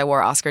Bodies I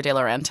wore Oscar de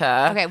la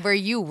Renta. Okay, were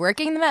you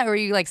working the Met, or were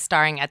you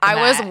starring at the Met?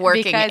 I was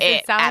working because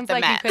it sounds at the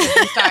like Met. You could have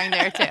been starring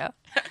there too.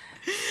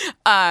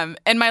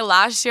 And my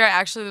last year, I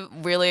actually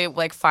really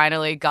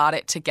finally got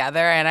it together,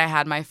 and I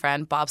had my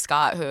friend Bob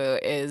Scott, who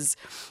is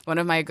one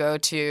of my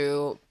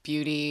go-to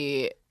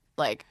beauty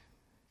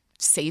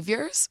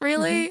saviors,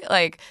 really.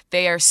 Mm-hmm.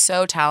 They are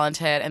so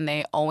talented, and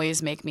they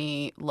always make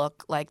me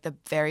look like the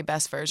very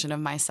best version of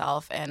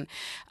myself. And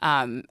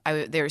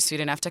they were sweet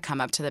enough to come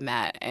up to the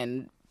Met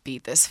and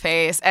beat this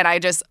face. And I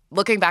just,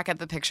 looking back at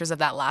the pictures of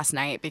that last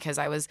night, because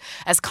I was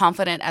as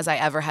confident as I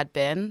ever had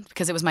been,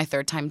 because it was my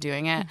 3rd time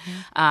doing it,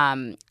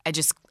 I'm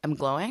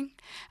glowing.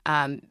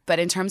 But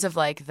in terms of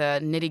the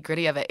nitty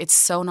gritty of it, it's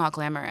so not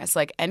glamorous.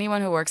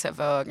 Anyone who works at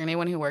Vogue,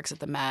 anyone who works at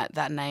the Met,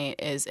 that night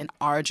is an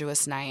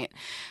arduous night.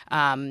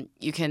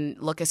 You can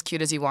look as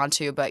cute as you want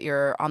to, but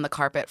you're on the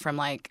carpet from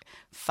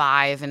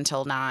 5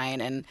 until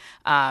 9.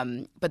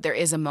 And but there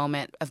is a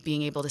moment of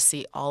being able to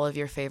see all of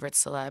your favorite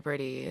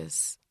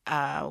celebrities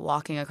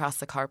walking across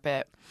the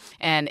carpet.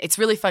 And it's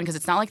really fun because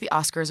it's not like the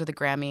Oscars or the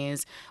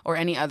Grammys or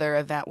any other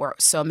event where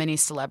so many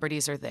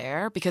celebrities are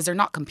there, because they're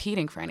not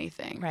competing for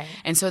anything. Right.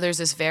 And so there's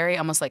this very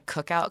almost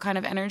cookout kind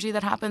of energy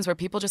that happens where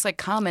people just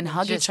come and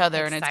hug each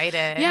other. Excited.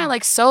 And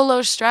it's so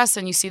low stress.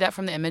 And you see that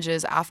from the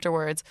images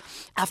afterwards.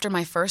 After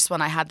my first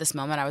one, I had this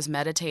moment. I was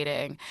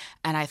meditating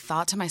and I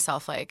thought to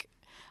myself,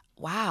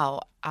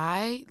 wow,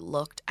 I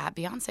looked at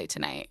Beyonce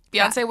tonight.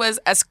 Beyonce was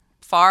as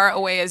far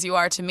away as you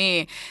are to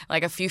me,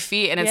 a few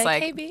feet, and it's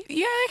hey, B.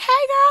 yeah,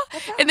 hey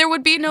girl. And there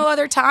would be no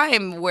other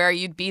time where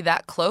you'd be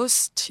that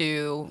close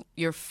to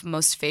your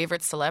most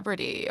favorite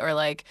celebrity. Or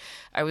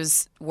I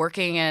was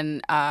working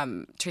and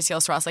Tracee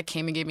Ellis Ross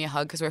came and gave me a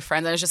hug because we're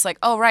friends. I was just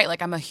oh right,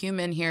 I'm a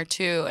human here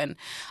too. And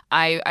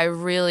I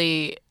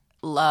really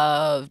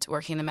loved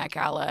working the Met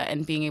Gala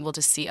and being able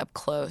to see up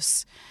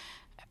close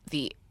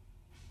the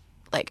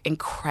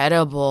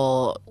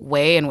incredible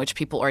way in which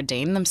people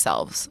ordain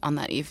themselves on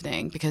that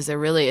evening, because there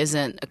really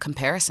isn't a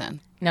comparison.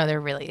 No, there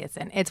really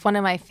isn't. It's one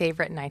of my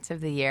favorite nights of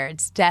the year.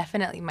 It's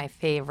definitely my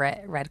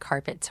favorite red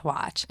carpet to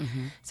watch.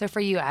 Mm-hmm. So for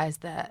you as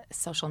the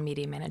social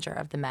media manager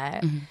of the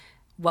Met,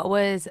 what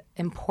was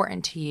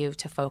important to you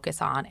to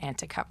focus on and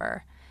to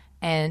cover?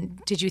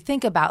 And did you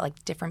think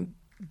about different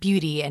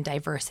beauty and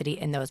diversity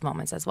in those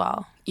moments as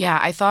well? Yeah,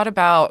 I thought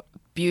about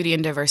beauty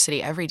and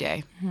diversity every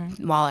day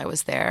while I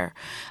was there.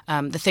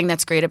 The thing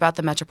that's great about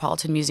the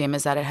Metropolitan Museum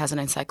is that it has an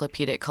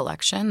encyclopedic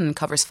collection and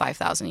covers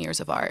 5,000 years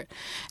of art.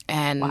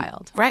 And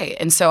wild. Right.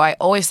 And so I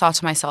always thought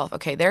to myself,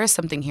 okay, there is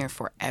something here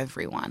for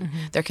everyone.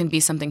 There can be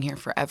something here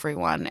for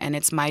everyone. And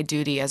it's my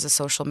duty as a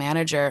social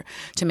manager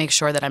to make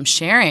sure that I'm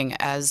sharing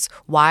as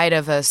wide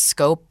of a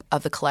scope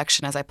of the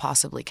collection as I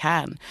possibly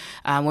can.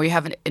 Where you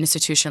have an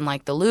institution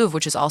like the Louvre,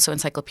 which is also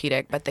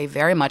encyclopedic, but they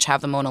very much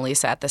have the Mona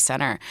Lisa at the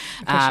center.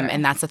 Sure.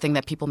 And that's the thing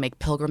that people make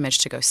pilgrimage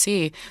to go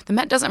see. The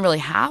Met doesn't really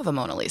have a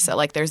Mona Lisa.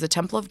 There's the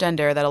Temple of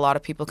Dendur that a lot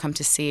of people come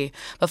to see,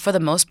 but for the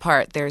most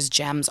part, there's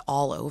gems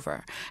all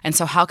over. And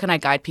so how can I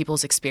guide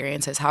people's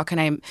experiences? How can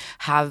I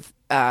have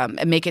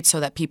and make it so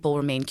that people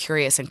remain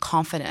curious and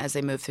confident as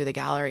they move through the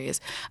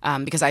galleries?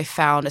 Because I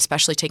found,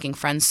 especially taking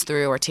friends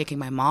through or taking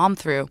my mom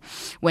through,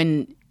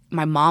 when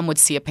my mom would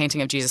see a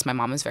painting of Jesus. My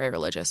mom is very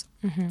religious.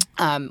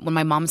 When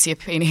my mom would see a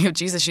painting of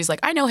Jesus, she's like,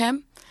 I know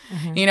him.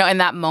 You know, in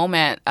that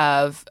moment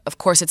of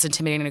course, it's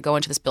intimidating to go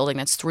into this building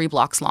that's 3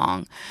 blocks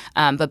long.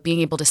 But being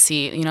able to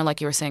see, you know, like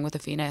you were saying with the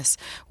Venus,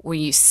 where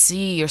you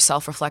see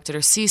yourself reflected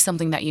or see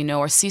something that you know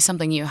or see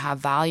something you have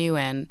value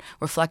in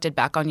reflected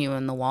back on you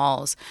in the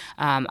walls.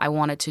 I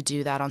wanted to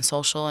do that on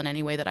social in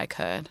any way that I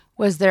could.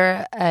 Was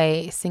there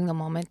a single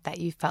moment that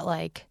you felt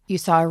like you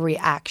saw a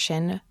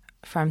reaction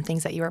from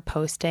things that you were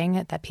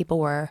posting that people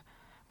were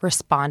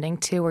responding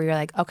to, where you're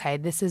like, okay,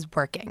 this is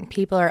working.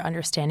 People are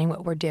understanding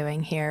what we're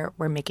doing here.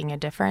 We're making a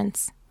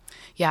difference?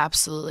 Yeah,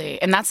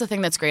 absolutely. And that's the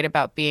thing that's great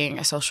about being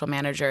a social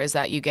manager is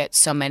that you get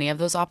so many of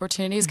those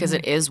opportunities because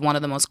it is one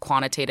of the most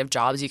quantitative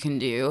jobs you can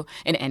do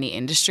in any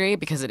industry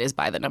because it is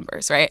by the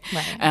numbers, right?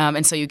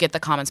 And so you get the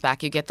comments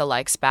back, you get the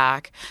likes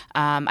back.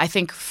 I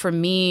think for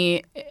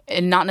me,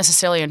 and not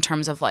necessarily in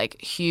terms of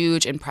like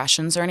huge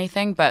impressions or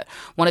anything, but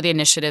one of the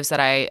initiatives that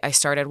I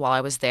started while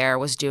I was there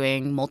was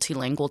doing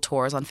multilingual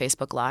tours on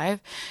Facebook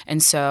Live.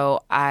 And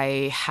so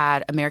I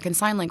had American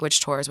Sign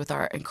Language tours with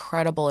our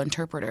incredible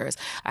interpreters.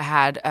 I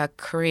had a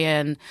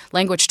Korean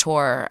language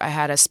tour. I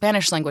had a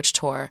Spanish language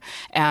tour,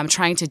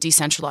 trying to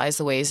decentralize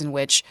the ways in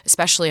which,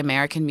 especially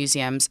American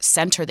museums,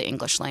 center the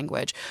English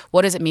language.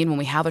 What does it mean when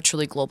we have a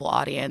truly global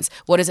audience?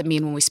 What does it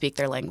mean when we speak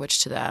their language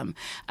to them?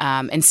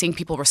 And seeing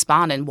people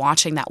respond and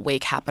watching that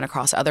wake happen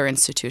across other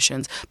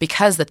institutions.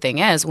 Because the thing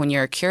is, when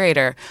you're a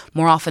curator,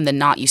 more often than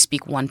not, you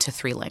speak 1 to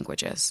 3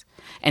 languages.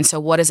 And so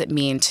what does it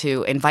mean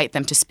to invite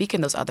them to speak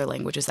in those other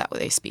languages that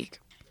they speak?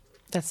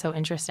 That's so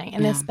interesting.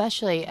 And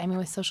especially, I mean,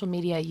 with social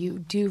media, you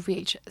do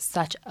reach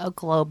such a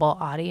global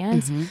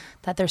audience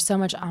that there's so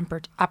much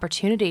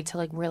opportunity to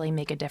like really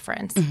make a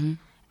difference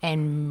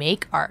and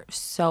make art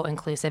so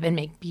inclusive and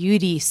make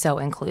beauty so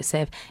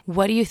inclusive.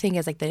 What do you think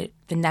is like the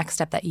next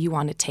step that you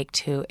want to take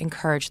to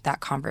encourage that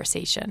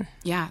conversation?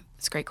 Yeah,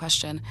 it's a great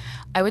question.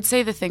 I would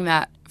say the thing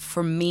that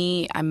for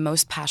me I'm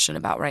most passionate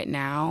about right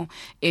now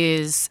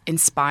is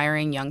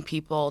inspiring young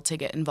people to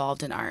get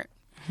involved in art.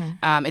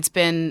 It's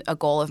been a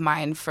goal of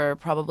mine for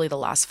probably the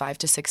last 5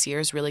 to 6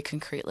 years, really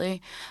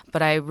concretely.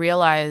 But I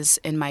realized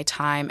in my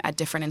time at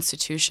different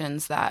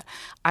institutions that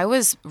I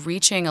was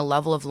reaching a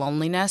level of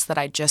loneliness that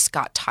I just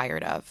got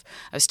tired of.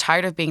 I was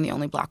tired of being the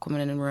only Black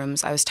woman in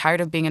rooms. I was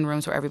tired of being in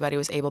rooms where everybody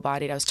was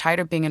able-bodied. I was tired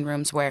of being in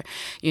rooms where,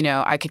 you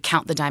know, I could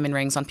count the diamond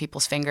rings on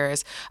people's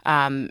fingers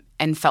and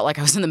felt like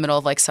I was in the middle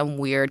of like some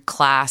weird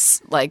class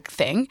like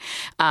thing.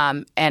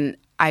 And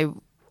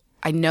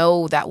I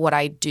know that what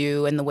I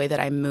do and the way that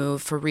I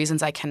move, for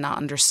reasons I cannot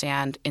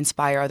understand,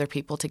 inspire other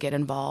people to get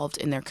involved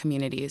in their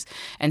communities.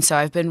 And so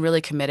I've been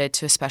really committed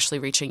to especially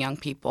reaching young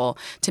people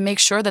to make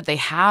sure that they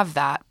have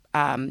that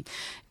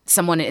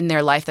someone in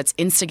their life that's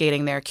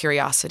instigating their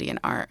curiosity in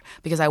art,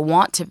 because I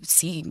want to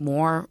see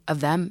more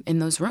of them in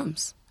those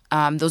rooms.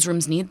 Those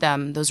rooms need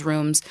them. Those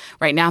rooms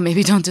right now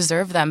maybe don't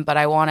deserve them, but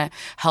I want to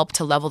help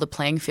to level the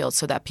playing field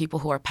so that people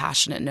who are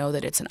passionate know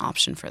that it's an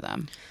option for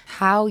them.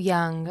 How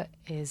young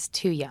is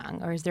too young,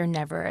 or is there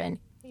never an...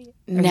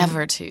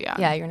 Never too young.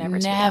 Yeah, you're never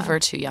too young. Never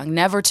too young.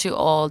 Never too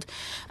old.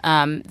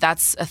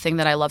 That's a thing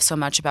that I love so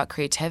much about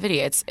creativity.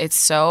 It's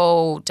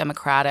so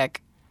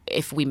democratic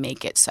if we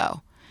make it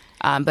so.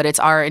 But it's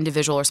our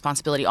individual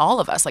responsibility, all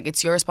of us. Like,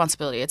 it's your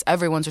responsibility. It's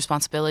everyone's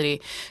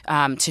responsibility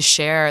to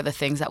share the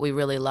things that we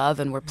really love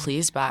and we're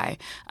pleased by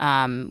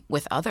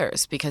with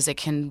others, because it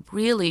can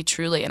really,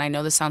 truly, and I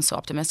know this sounds so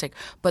optimistic,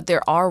 but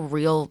there are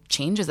real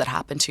changes that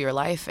happen to your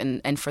life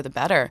and for the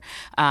better.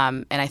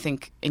 And I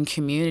think in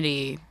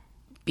community,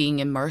 being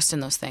immersed in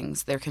those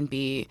things, there can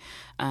be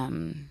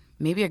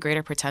maybe a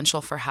greater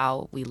potential for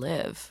how we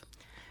live.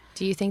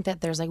 Do you think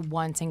that there's like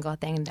one single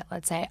thing that,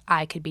 let's say,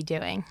 I could be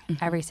doing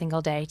every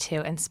single day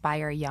to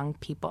inspire young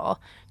people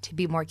to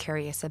be more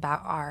curious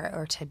about art,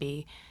 or to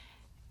be,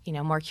 you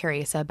know, more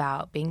curious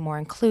about being more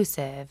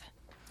inclusive?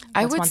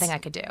 That's one thing I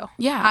could do.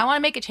 Yeah. I want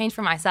to make a change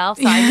for myself,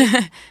 so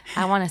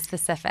I want a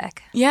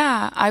specific.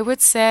 Yeah, I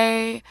would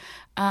say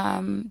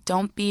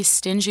don't be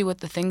stingy with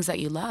the things that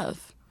you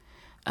love.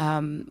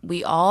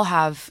 We all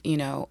have, you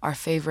know, our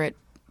favorite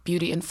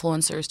beauty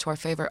influencers, to our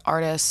favorite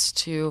artists,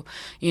 to,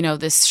 you know,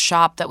 this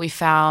shop that we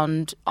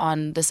found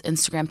on this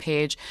Instagram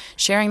page.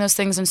 Sharing those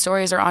things and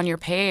stories are on your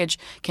page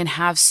can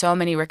have so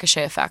many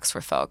ricochet effects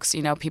for folks,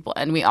 you know, people,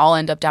 and we all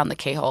end up down the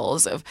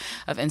K-holes of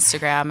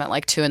Instagram at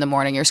like 2 a.m.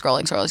 You're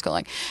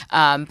scrolling.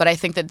 But I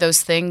think that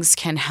those things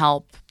can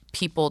help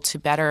people to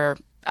better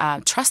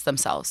trust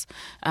themselves.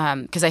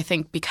 Because I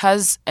think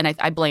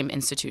I blame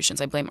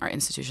institutions. I blame our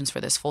institutions for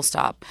this, full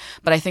stop.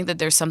 But I think that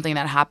there's something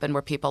that happened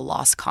where people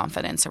lost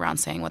confidence around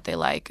saying what they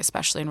like,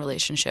 especially in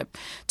relationship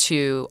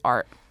to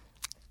art.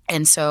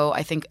 And so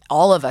I think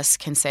all of us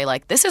can say,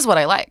 like, this is what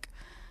I like.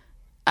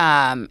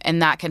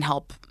 And that can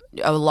help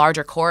a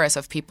larger chorus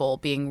of people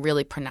being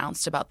really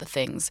pronounced about the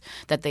things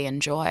that they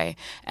enjoy.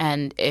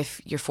 And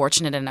if you're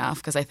fortunate enough,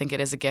 because I think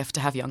it is a gift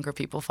to have younger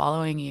people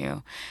following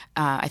you,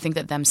 I think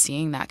that them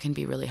seeing that can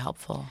be really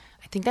helpful.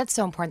 I think that's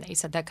so important that you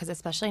said that, because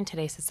especially in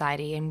today's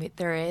society, and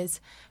there is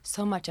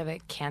so much of a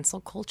cancel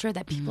culture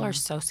that people are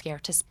so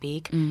scared to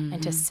speak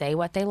and to say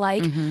what they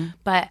like.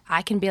 But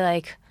I can be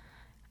like,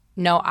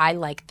 no, I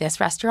like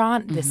this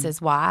restaurant. This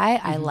is why.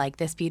 I like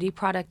this beauty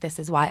product. This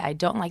is why I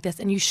don't like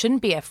this. And you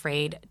shouldn't be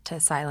afraid to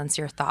silence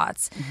your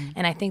thoughts.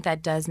 And I think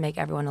that does make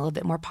everyone a little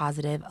bit more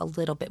positive, a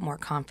little bit more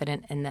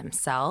confident in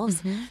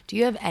themselves. Do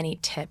you have any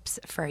tips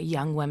for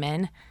young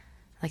women,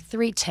 like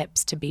 3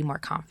 tips to be more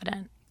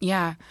confident?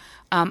 Yeah.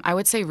 I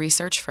would say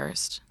research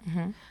first.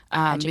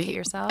 Educate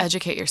yourself?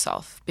 Educate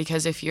yourself.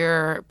 Because if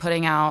you're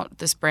putting out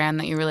this brand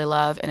that you really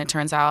love and it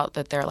turns out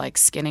that they're like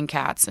skinning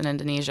cats in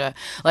Indonesia,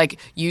 like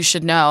you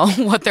should know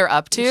what they're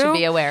up to. You should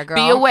be aware, girl.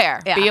 Be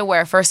aware. Yeah. Be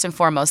aware first and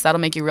foremost. That'll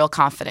make you real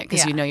confident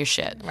because you know your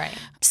shit. Right.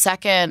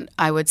 Second,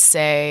 I would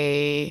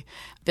say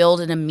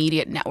build an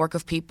immediate network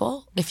of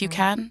people if you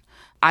can.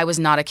 I was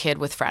not a kid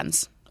with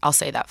friends. I'll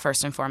say that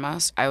first and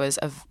foremost. I was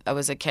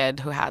a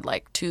kid who had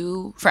like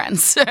 2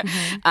 friends.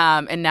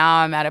 And now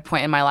I'm at a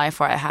point in my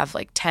life where I have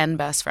like 10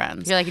 best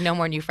friends. You're like, no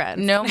more new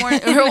friends. No more.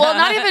 Well,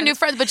 not even new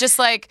friends, but just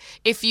like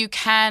if you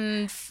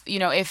can,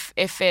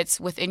 if it's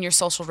within your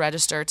social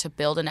register to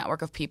build a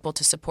network of people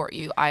to support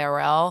you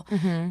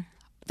IRL.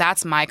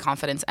 That's my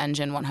confidence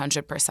engine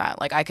 100%.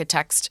 Like I could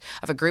text, I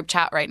have a group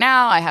chat right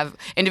now. I have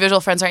individual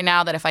friends right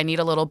now that if I need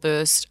a little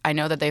boost, I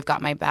know that they've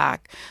got my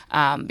back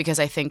because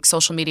I think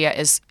social media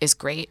is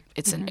great.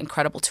 It's an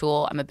incredible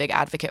tool. I'm a big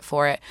advocate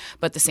for it.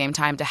 But at the same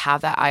time, to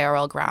have that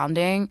IRL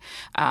grounding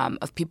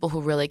of people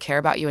who really care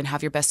about you and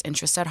have your best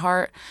interest at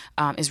heart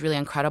is really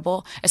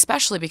incredible,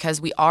 especially because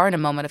we are in a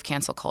moment of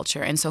cancel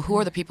culture. And so who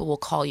are the people who will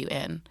call you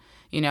in?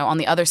 On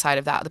the other side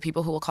of that, the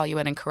people who will call you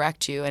in and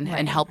correct you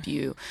and help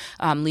you,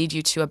 lead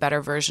you to a better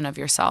version of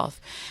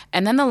yourself.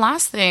 And then the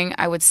last thing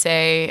I would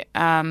say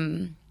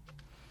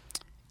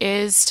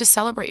is to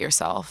celebrate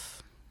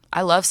yourself.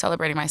 I love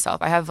celebrating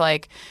myself. I have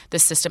like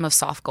this system of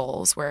soft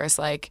goals where it's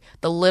like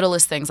the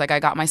littlest things. Like I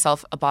got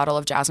myself a bottle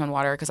of jasmine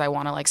water because I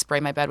want to like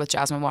spray my bed with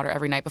jasmine water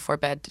every night before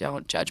bed.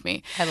 Don't judge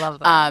me. I love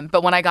that.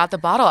 But when I got the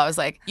bottle, I was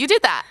like, you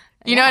did that.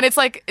 You know, and it's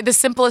like the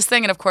simplest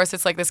thing. And of course,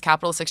 it's like this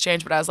capitalist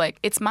exchange. But I was like,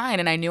 it's mine.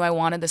 And I knew I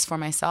wanted this for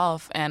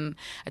myself. And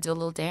I did a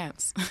little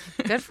dance.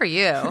 Good for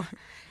you.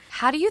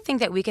 How do you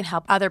think that we can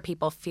help other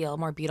people feel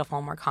more beautiful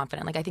and more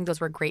confident? Like, I think those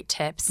were great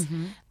tips.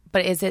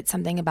 But is it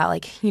something about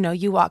like,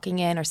 you walking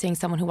in or seeing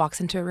someone who walks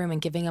into a room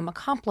and giving them a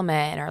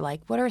compliment? Or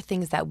like, what are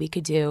things that we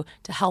could do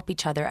to help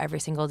each other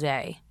every single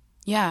day?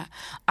 Yeah,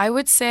 I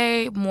would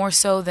say more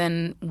so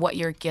than what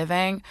you're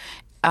giving.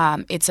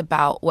 It's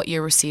about what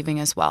you're receiving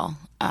as well.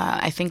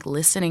 I think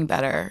listening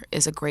better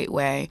is a great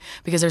way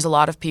because there's a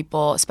lot of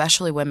people,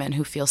 especially women,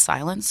 who feel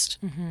silenced.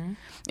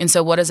 And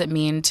so what does it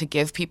mean to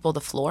give people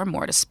the floor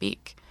more to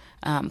speak?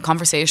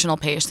 Conversational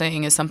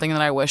pacing is something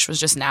that I wish was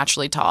just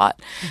naturally taught.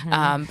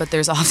 But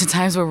there's often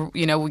times where,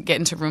 we get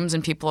into rooms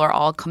and people are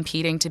all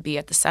competing to be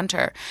at the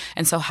center.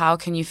 And so how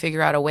can you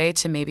figure out a way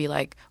to maybe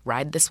like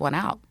ride this one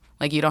out?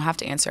 Like, you don't have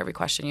to answer every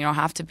question. You don't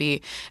have to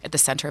be at the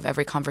center of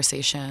every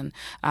conversation.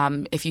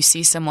 If you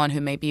see someone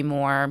who may be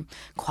more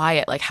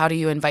quiet, like, how do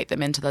you invite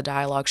them into the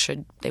dialogue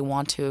should they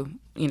want to,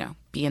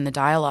 be in the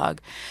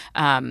dialogue?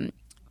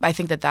 I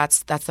think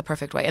that's the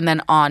perfect way. And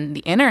then on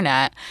the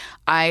internet,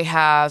 I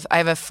have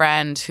a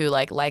friend who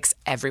likes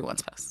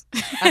everyone's posts.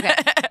 Okay.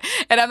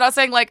 And I'm not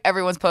saying like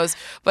everyone's post,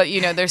 but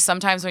there's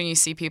sometimes when you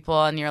see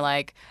people and you're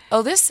like,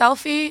 oh, this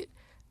selfie,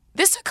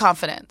 this took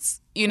confidence.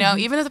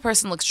 Even if the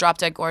person looks drop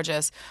dead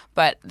gorgeous,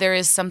 but there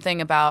is something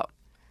about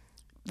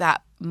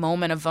that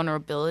moment of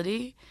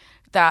vulnerability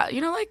that,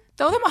 like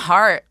throw them a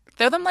heart,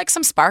 throw them like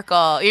some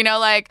sparkle,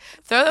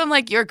 throw them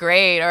like you're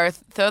great, or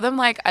throw them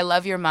like I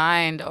love your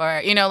mind,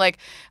 or,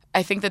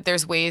 I think that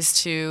there's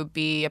ways to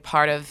be a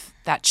part of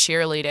that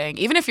cheerleading,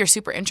 even if you're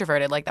super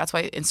introverted. Like that's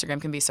why Instagram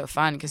can be so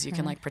fun because you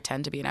can like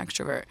pretend to be an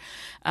extrovert.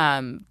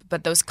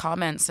 But those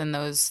comments and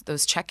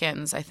those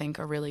check-ins, I think,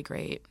 are really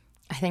great.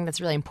 I think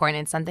that's really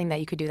important. It's something that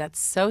you could do that's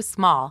so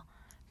small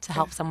to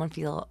help someone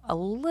feel a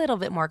little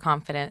bit more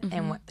confident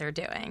in what they're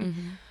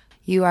doing.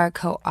 You are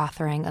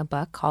co-authoring a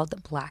book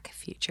called Black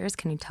Futures.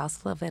 Can you tell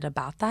us a little bit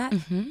about that?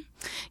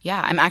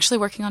 Yeah, I'm actually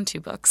working on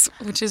 2 books,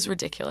 which is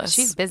ridiculous.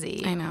 She's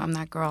busy. I know, I'm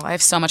that girl. I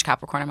have so much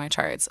Capricorn in my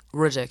chart. It's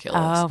ridiculous.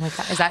 Oh my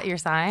God. Is that your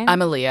sign?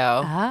 I'm a Leo. Oh,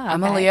 okay.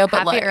 I'm a Leo,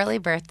 but happy early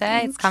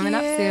birthday. It's coming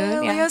up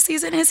soon. Leo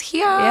season is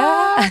here.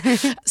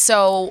 Yeah.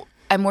 So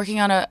I'm working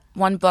on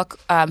one book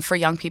for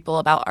young people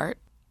about art,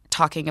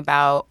 talking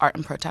about art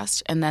and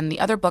protest. And then the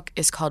other book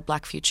is called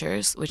Black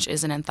Futures, which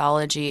is an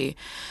anthology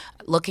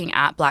looking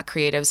at Black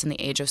creatives in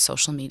the age of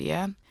social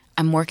media.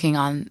 I'm working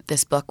on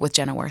this book with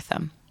Jenna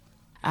Wortham.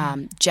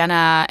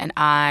 Jenna and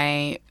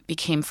I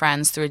became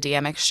friends through a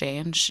DM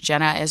exchange.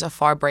 Jenna is a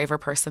far braver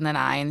person than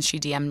I, and she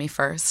DM'd me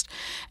first.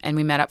 And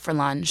we met up for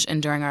lunch. And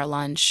during our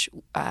lunch,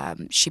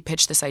 she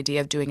pitched this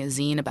idea of doing a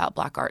zine about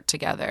Black art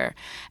together.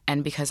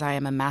 And because I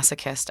am a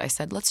masochist, I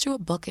said, let's do a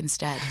book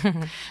instead.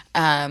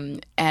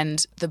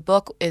 And the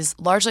book is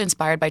largely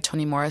inspired by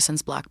Toni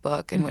Morrison's Black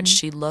Book, in which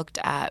she looked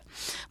at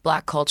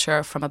Black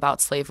culture from about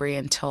slavery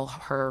until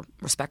her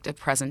respective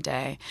present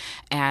day.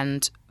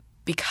 And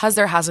because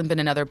there hasn't been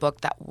another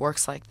book that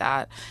works like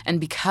that, and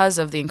because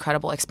of the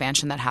incredible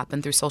expansion that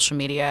happened through social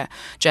media,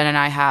 Jen and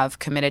I have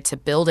committed to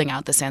building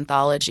out this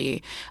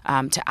anthology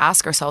to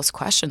ask ourselves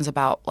questions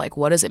about, like,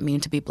 what does it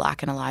mean to be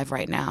Black and alive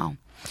right now?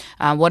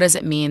 What does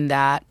it mean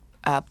that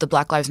the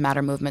Black Lives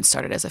Matter movement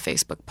started as a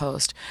Facebook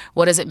post?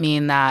 What does it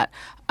mean that,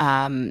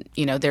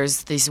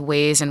 there's these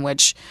ways in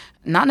which,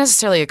 not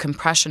necessarily a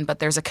compression, but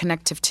there's a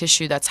connective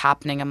tissue that's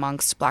happening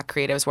amongst Black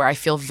creatives where I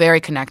feel very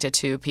connected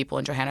to people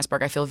in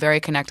Johannesburg. I feel very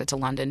connected to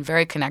London,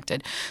 very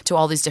connected to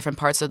all these different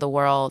parts of the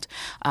world.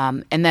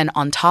 And then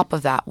on top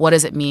of that, what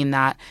does it mean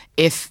that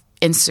if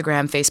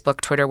Instagram,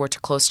 Facebook, Twitter were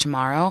to close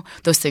tomorrow,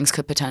 those things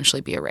could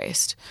potentially be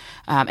erased.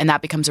 And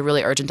that becomes a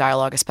really urgent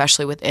dialogue,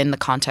 especially within the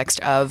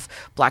context of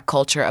Black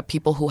culture, of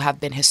people who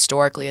have been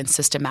historically and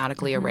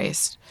systematically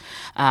erased.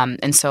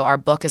 And so our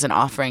book is an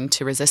offering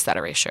to resist that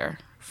erasure,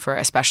 for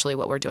especially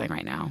what we're doing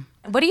right now.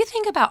 What do you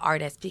think about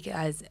artists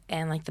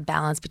and like the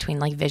balance between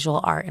like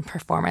visual art and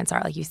performance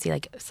art? Like you see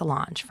like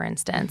Solange, for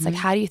instance. Like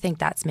how do you think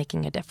that's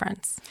making a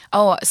difference?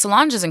 Oh,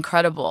 Solange is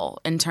incredible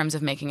in terms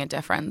of making a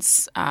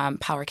difference.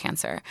 Power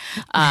cancer.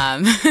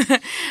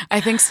 I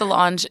think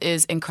Solange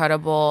is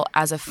incredible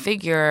as a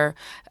figure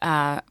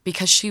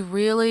because she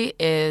really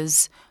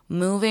is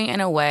moving in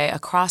a way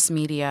across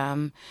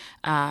medium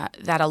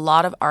that a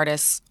lot of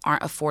artists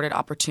aren't afforded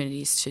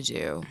opportunities to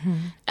do.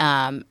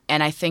 And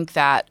I think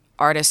that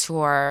artists who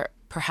are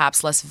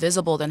perhaps less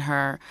visible than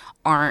her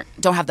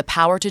don't have the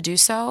power to do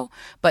so,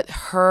 but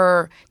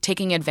her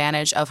taking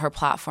advantage of her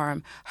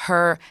platform,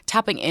 her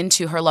tapping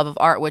into her love of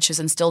art, which is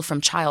instilled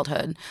from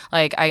childhood.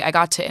 Like I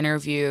got to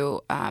interview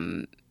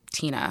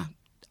Tina,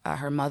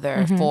 her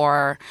mother,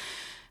 for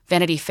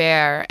Vanity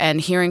Fair,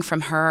 and hearing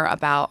from her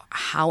about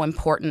how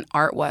important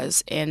art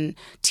was in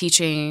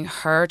teaching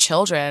her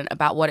children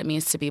about what it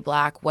means to be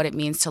Black, what it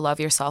means to love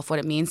yourself, what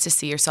it means to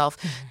see yourself,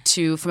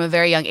 to, from a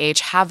very young age,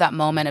 have that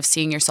moment of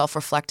seeing yourself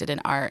reflected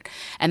in art.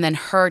 And then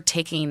her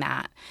taking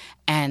that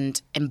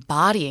and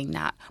embodying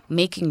that,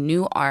 making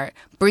new art,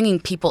 bringing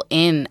people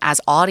in as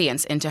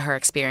audience into her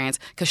experience,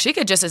 because she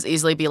could just as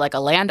easily be like a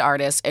land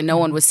artist and no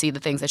one would see the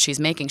things that she's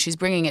making. She's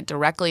bringing it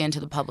directly into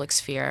the public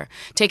sphere,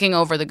 taking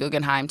over the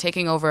Guggenheim,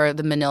 taking over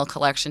the Menil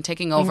collection,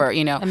 taking over,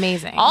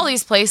 amazing, all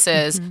these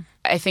places.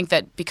 I think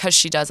that because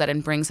she does that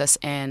and brings us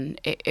in,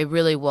 it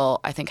really will,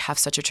 I think, have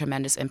such a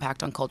tremendous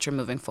impact on culture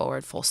moving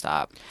forward, full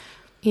stop.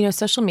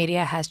 Social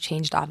media has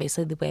changed,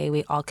 obviously, the way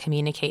we all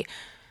communicate.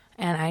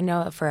 And I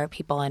know for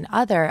people in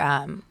other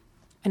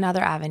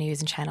avenues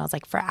and channels,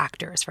 like for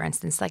actors, for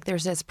instance, like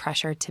there's this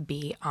pressure to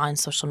be on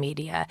social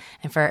media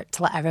and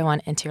to let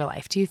everyone into your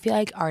life. Do you feel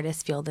like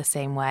artists feel the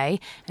same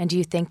way? And do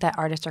you think that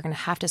artists are going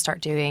to have to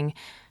start doing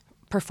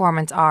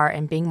performance art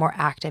and being more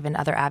active in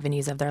other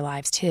avenues of their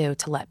lives too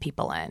to let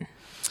people in?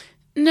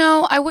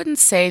 No, I wouldn't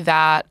say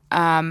that.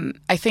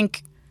 I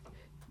think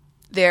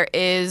there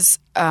is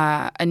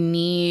a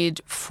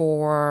need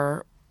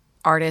for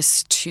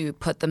artists to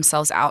put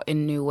themselves out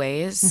in new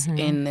ways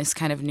in this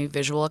kind of new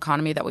visual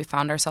economy that we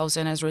found ourselves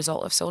in as a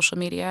result of social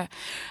media.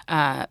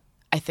 I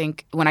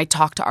think when I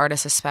talk to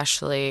artists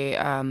especially,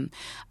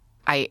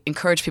 I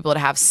encourage people to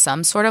have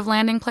some sort of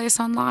landing place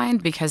online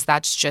because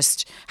that's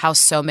just how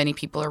so many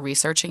people are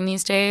researching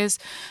these days.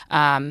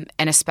 And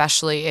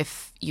especially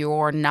if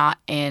you're not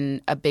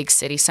in a big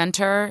city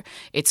center,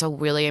 it's a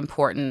really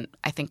important,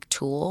 I think,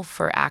 tool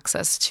for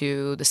access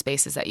to the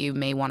spaces that you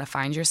may want to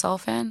find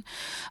yourself in.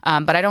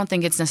 But I don't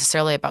think it's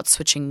necessarily about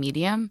switching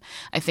medium.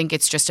 I think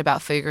it's just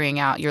about figuring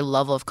out your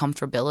level of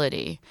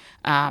comfortability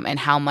and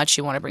how much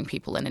you want to bring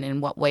people in and in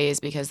what ways,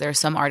 because there are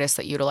some artists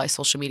that utilize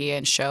social media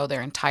and show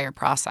their entire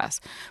process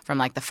from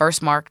like the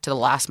first mark to the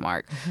last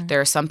mark. There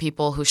are some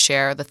people who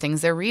share the things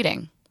they're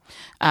reading.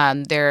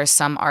 There are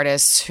some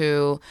artists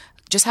who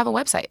just have a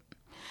website.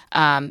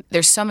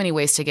 There's so many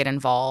ways to get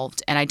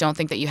involved, and I don't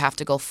think that you have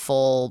to go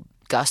full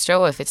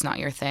gusto if it's not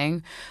your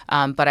thing.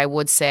 But I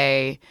would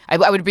say, I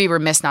would be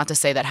remiss not to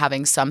say that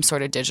having some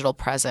sort of digital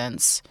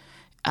presence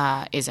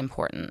is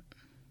important.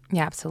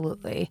 Yeah,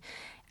 absolutely.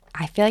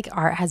 I feel like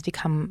art has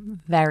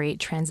become very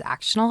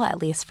transactional, at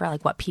least for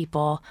like what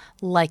people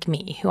like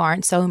me who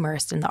aren't so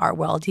immersed in the art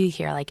world. You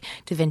hear like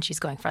Da Vinci's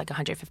going for like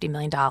 $150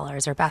 million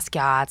or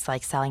Basquiat's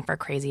like selling for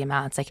crazy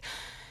amounts. Like,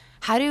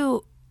 how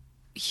do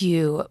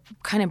you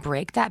kind of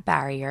break that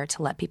barrier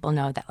to let people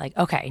know that like,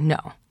 okay,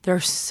 no,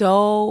 there's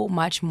so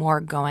much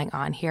more going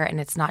on here, and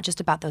it's not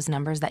just about those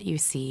numbers that you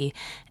see,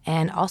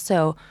 and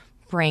also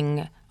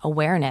bring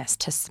awareness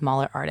to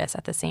smaller artists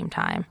at the same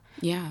time.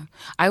 Yeah.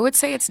 I would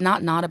say it's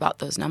not about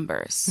those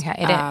numbers. Yeah,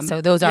 it is.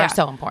 So those are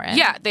so important.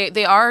 Yeah,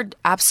 they are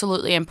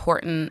absolutely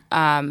important.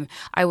 I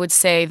would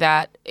say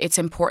that it's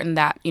important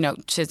that,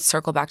 to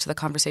circle back to the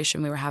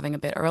conversation we were having a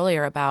bit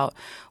earlier about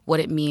what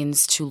it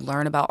means to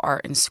learn about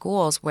art in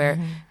schools, where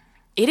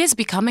it is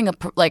becoming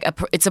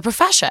it's a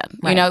profession.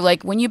 Right.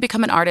 Like when you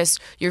become an artist,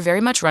 you're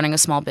very much running a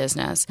small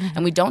business,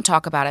 and we don't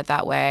talk about it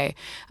that way.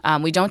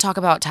 We don't talk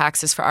about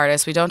taxes for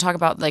artists. We don't talk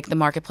about like the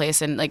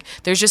marketplace, and like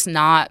there's just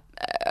not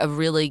a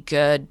really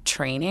good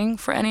training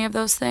for any of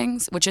those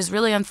things, which is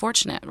really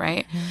unfortunate,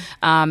 right?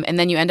 And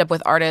then you end up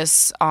with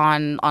artists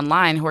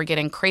online who are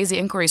getting crazy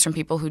inquiries from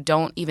people who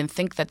don't even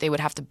think that they would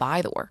have to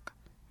buy the work.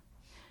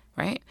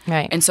 Right.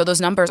 And so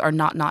those numbers are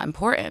not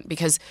important,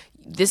 because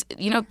this,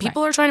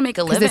 people are trying to make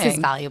a living. This is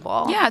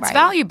valuable. Yeah, it's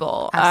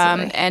valuable.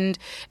 Absolutely.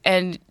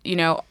 And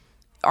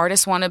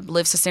artists want to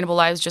live sustainable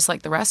lives just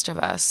like the rest of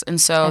us.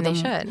 And so they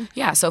should.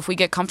 Yeah. So if we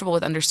get comfortable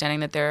with understanding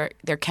that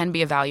there can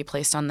be a value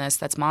placed on this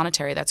that's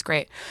monetary, that's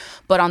great.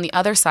 But on the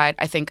other side,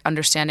 I think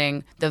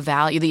understanding the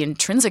value, the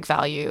intrinsic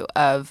value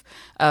of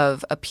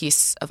a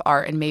piece of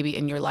art, and maybe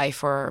in your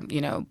life, or,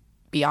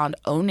 beyond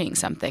owning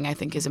something, I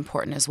think is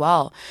important as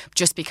well.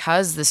 Just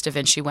because this Da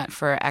Vinci went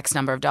for X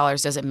number of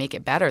dollars doesn't make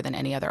it better than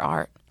any other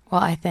art.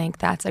 Well, I think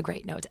that's a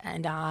great note to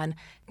end on.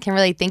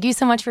 Kimberly, thank you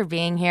so much for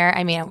being here.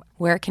 I mean,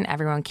 where can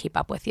everyone keep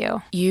up with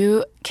you?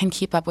 You can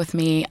keep up with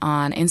me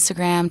on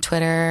Instagram,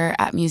 Twitter,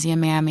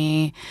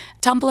 @MuseumMammy,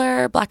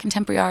 Tumblr,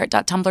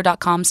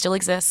 blackcontemporaryart.tumblr.com still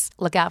exists.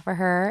 Look out for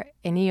her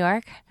in New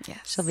York. Yes.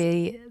 She'll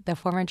be the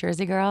former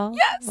Jersey girl.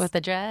 Yes. With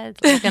the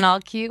dreads, looking all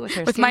cute with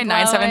her with my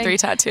 973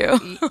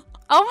 tattoo.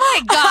 Oh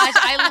my gosh,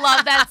 I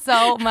love that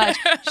so much.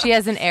 She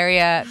has an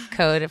area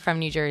code from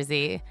New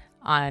Jersey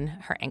on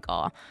her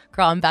ankle.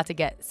 Girl, I'm about to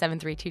get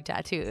 732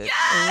 tattoos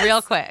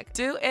real quick.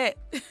 Do it.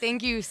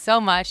 Thank you so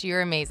much.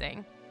 You're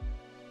amazing.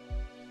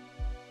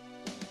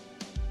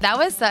 That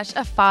was such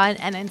a fun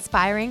and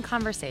inspiring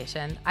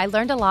conversation. I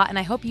learned a lot, and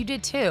I hope you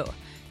did too.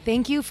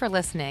 Thank you for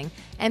listening.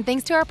 And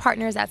thanks to our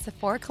partners at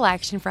Sephora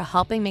Collection for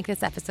helping make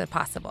this episode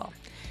possible.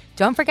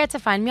 Don't forget to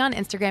find me on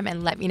Instagram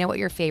and let me know what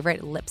your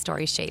favorite Lip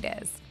Story shade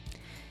is.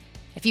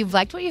 If you've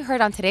liked what you heard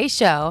on today's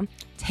show,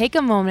 take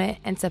a moment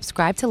and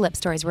subscribe to Lip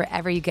Stories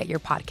wherever you get your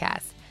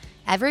podcasts.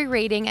 Every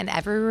rating and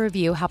every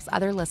review helps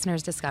other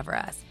listeners discover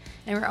us,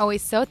 and we're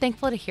always so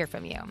thankful to hear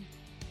from you.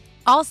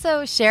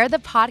 Also, share the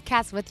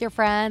podcast with your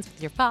friends,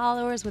 with your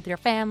followers, with your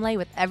family,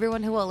 with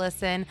everyone who will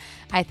listen.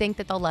 I think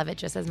that they'll love it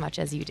just as much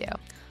as you do.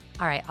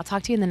 All right, I'll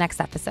talk to you in the next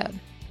episode.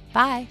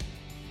 Bye.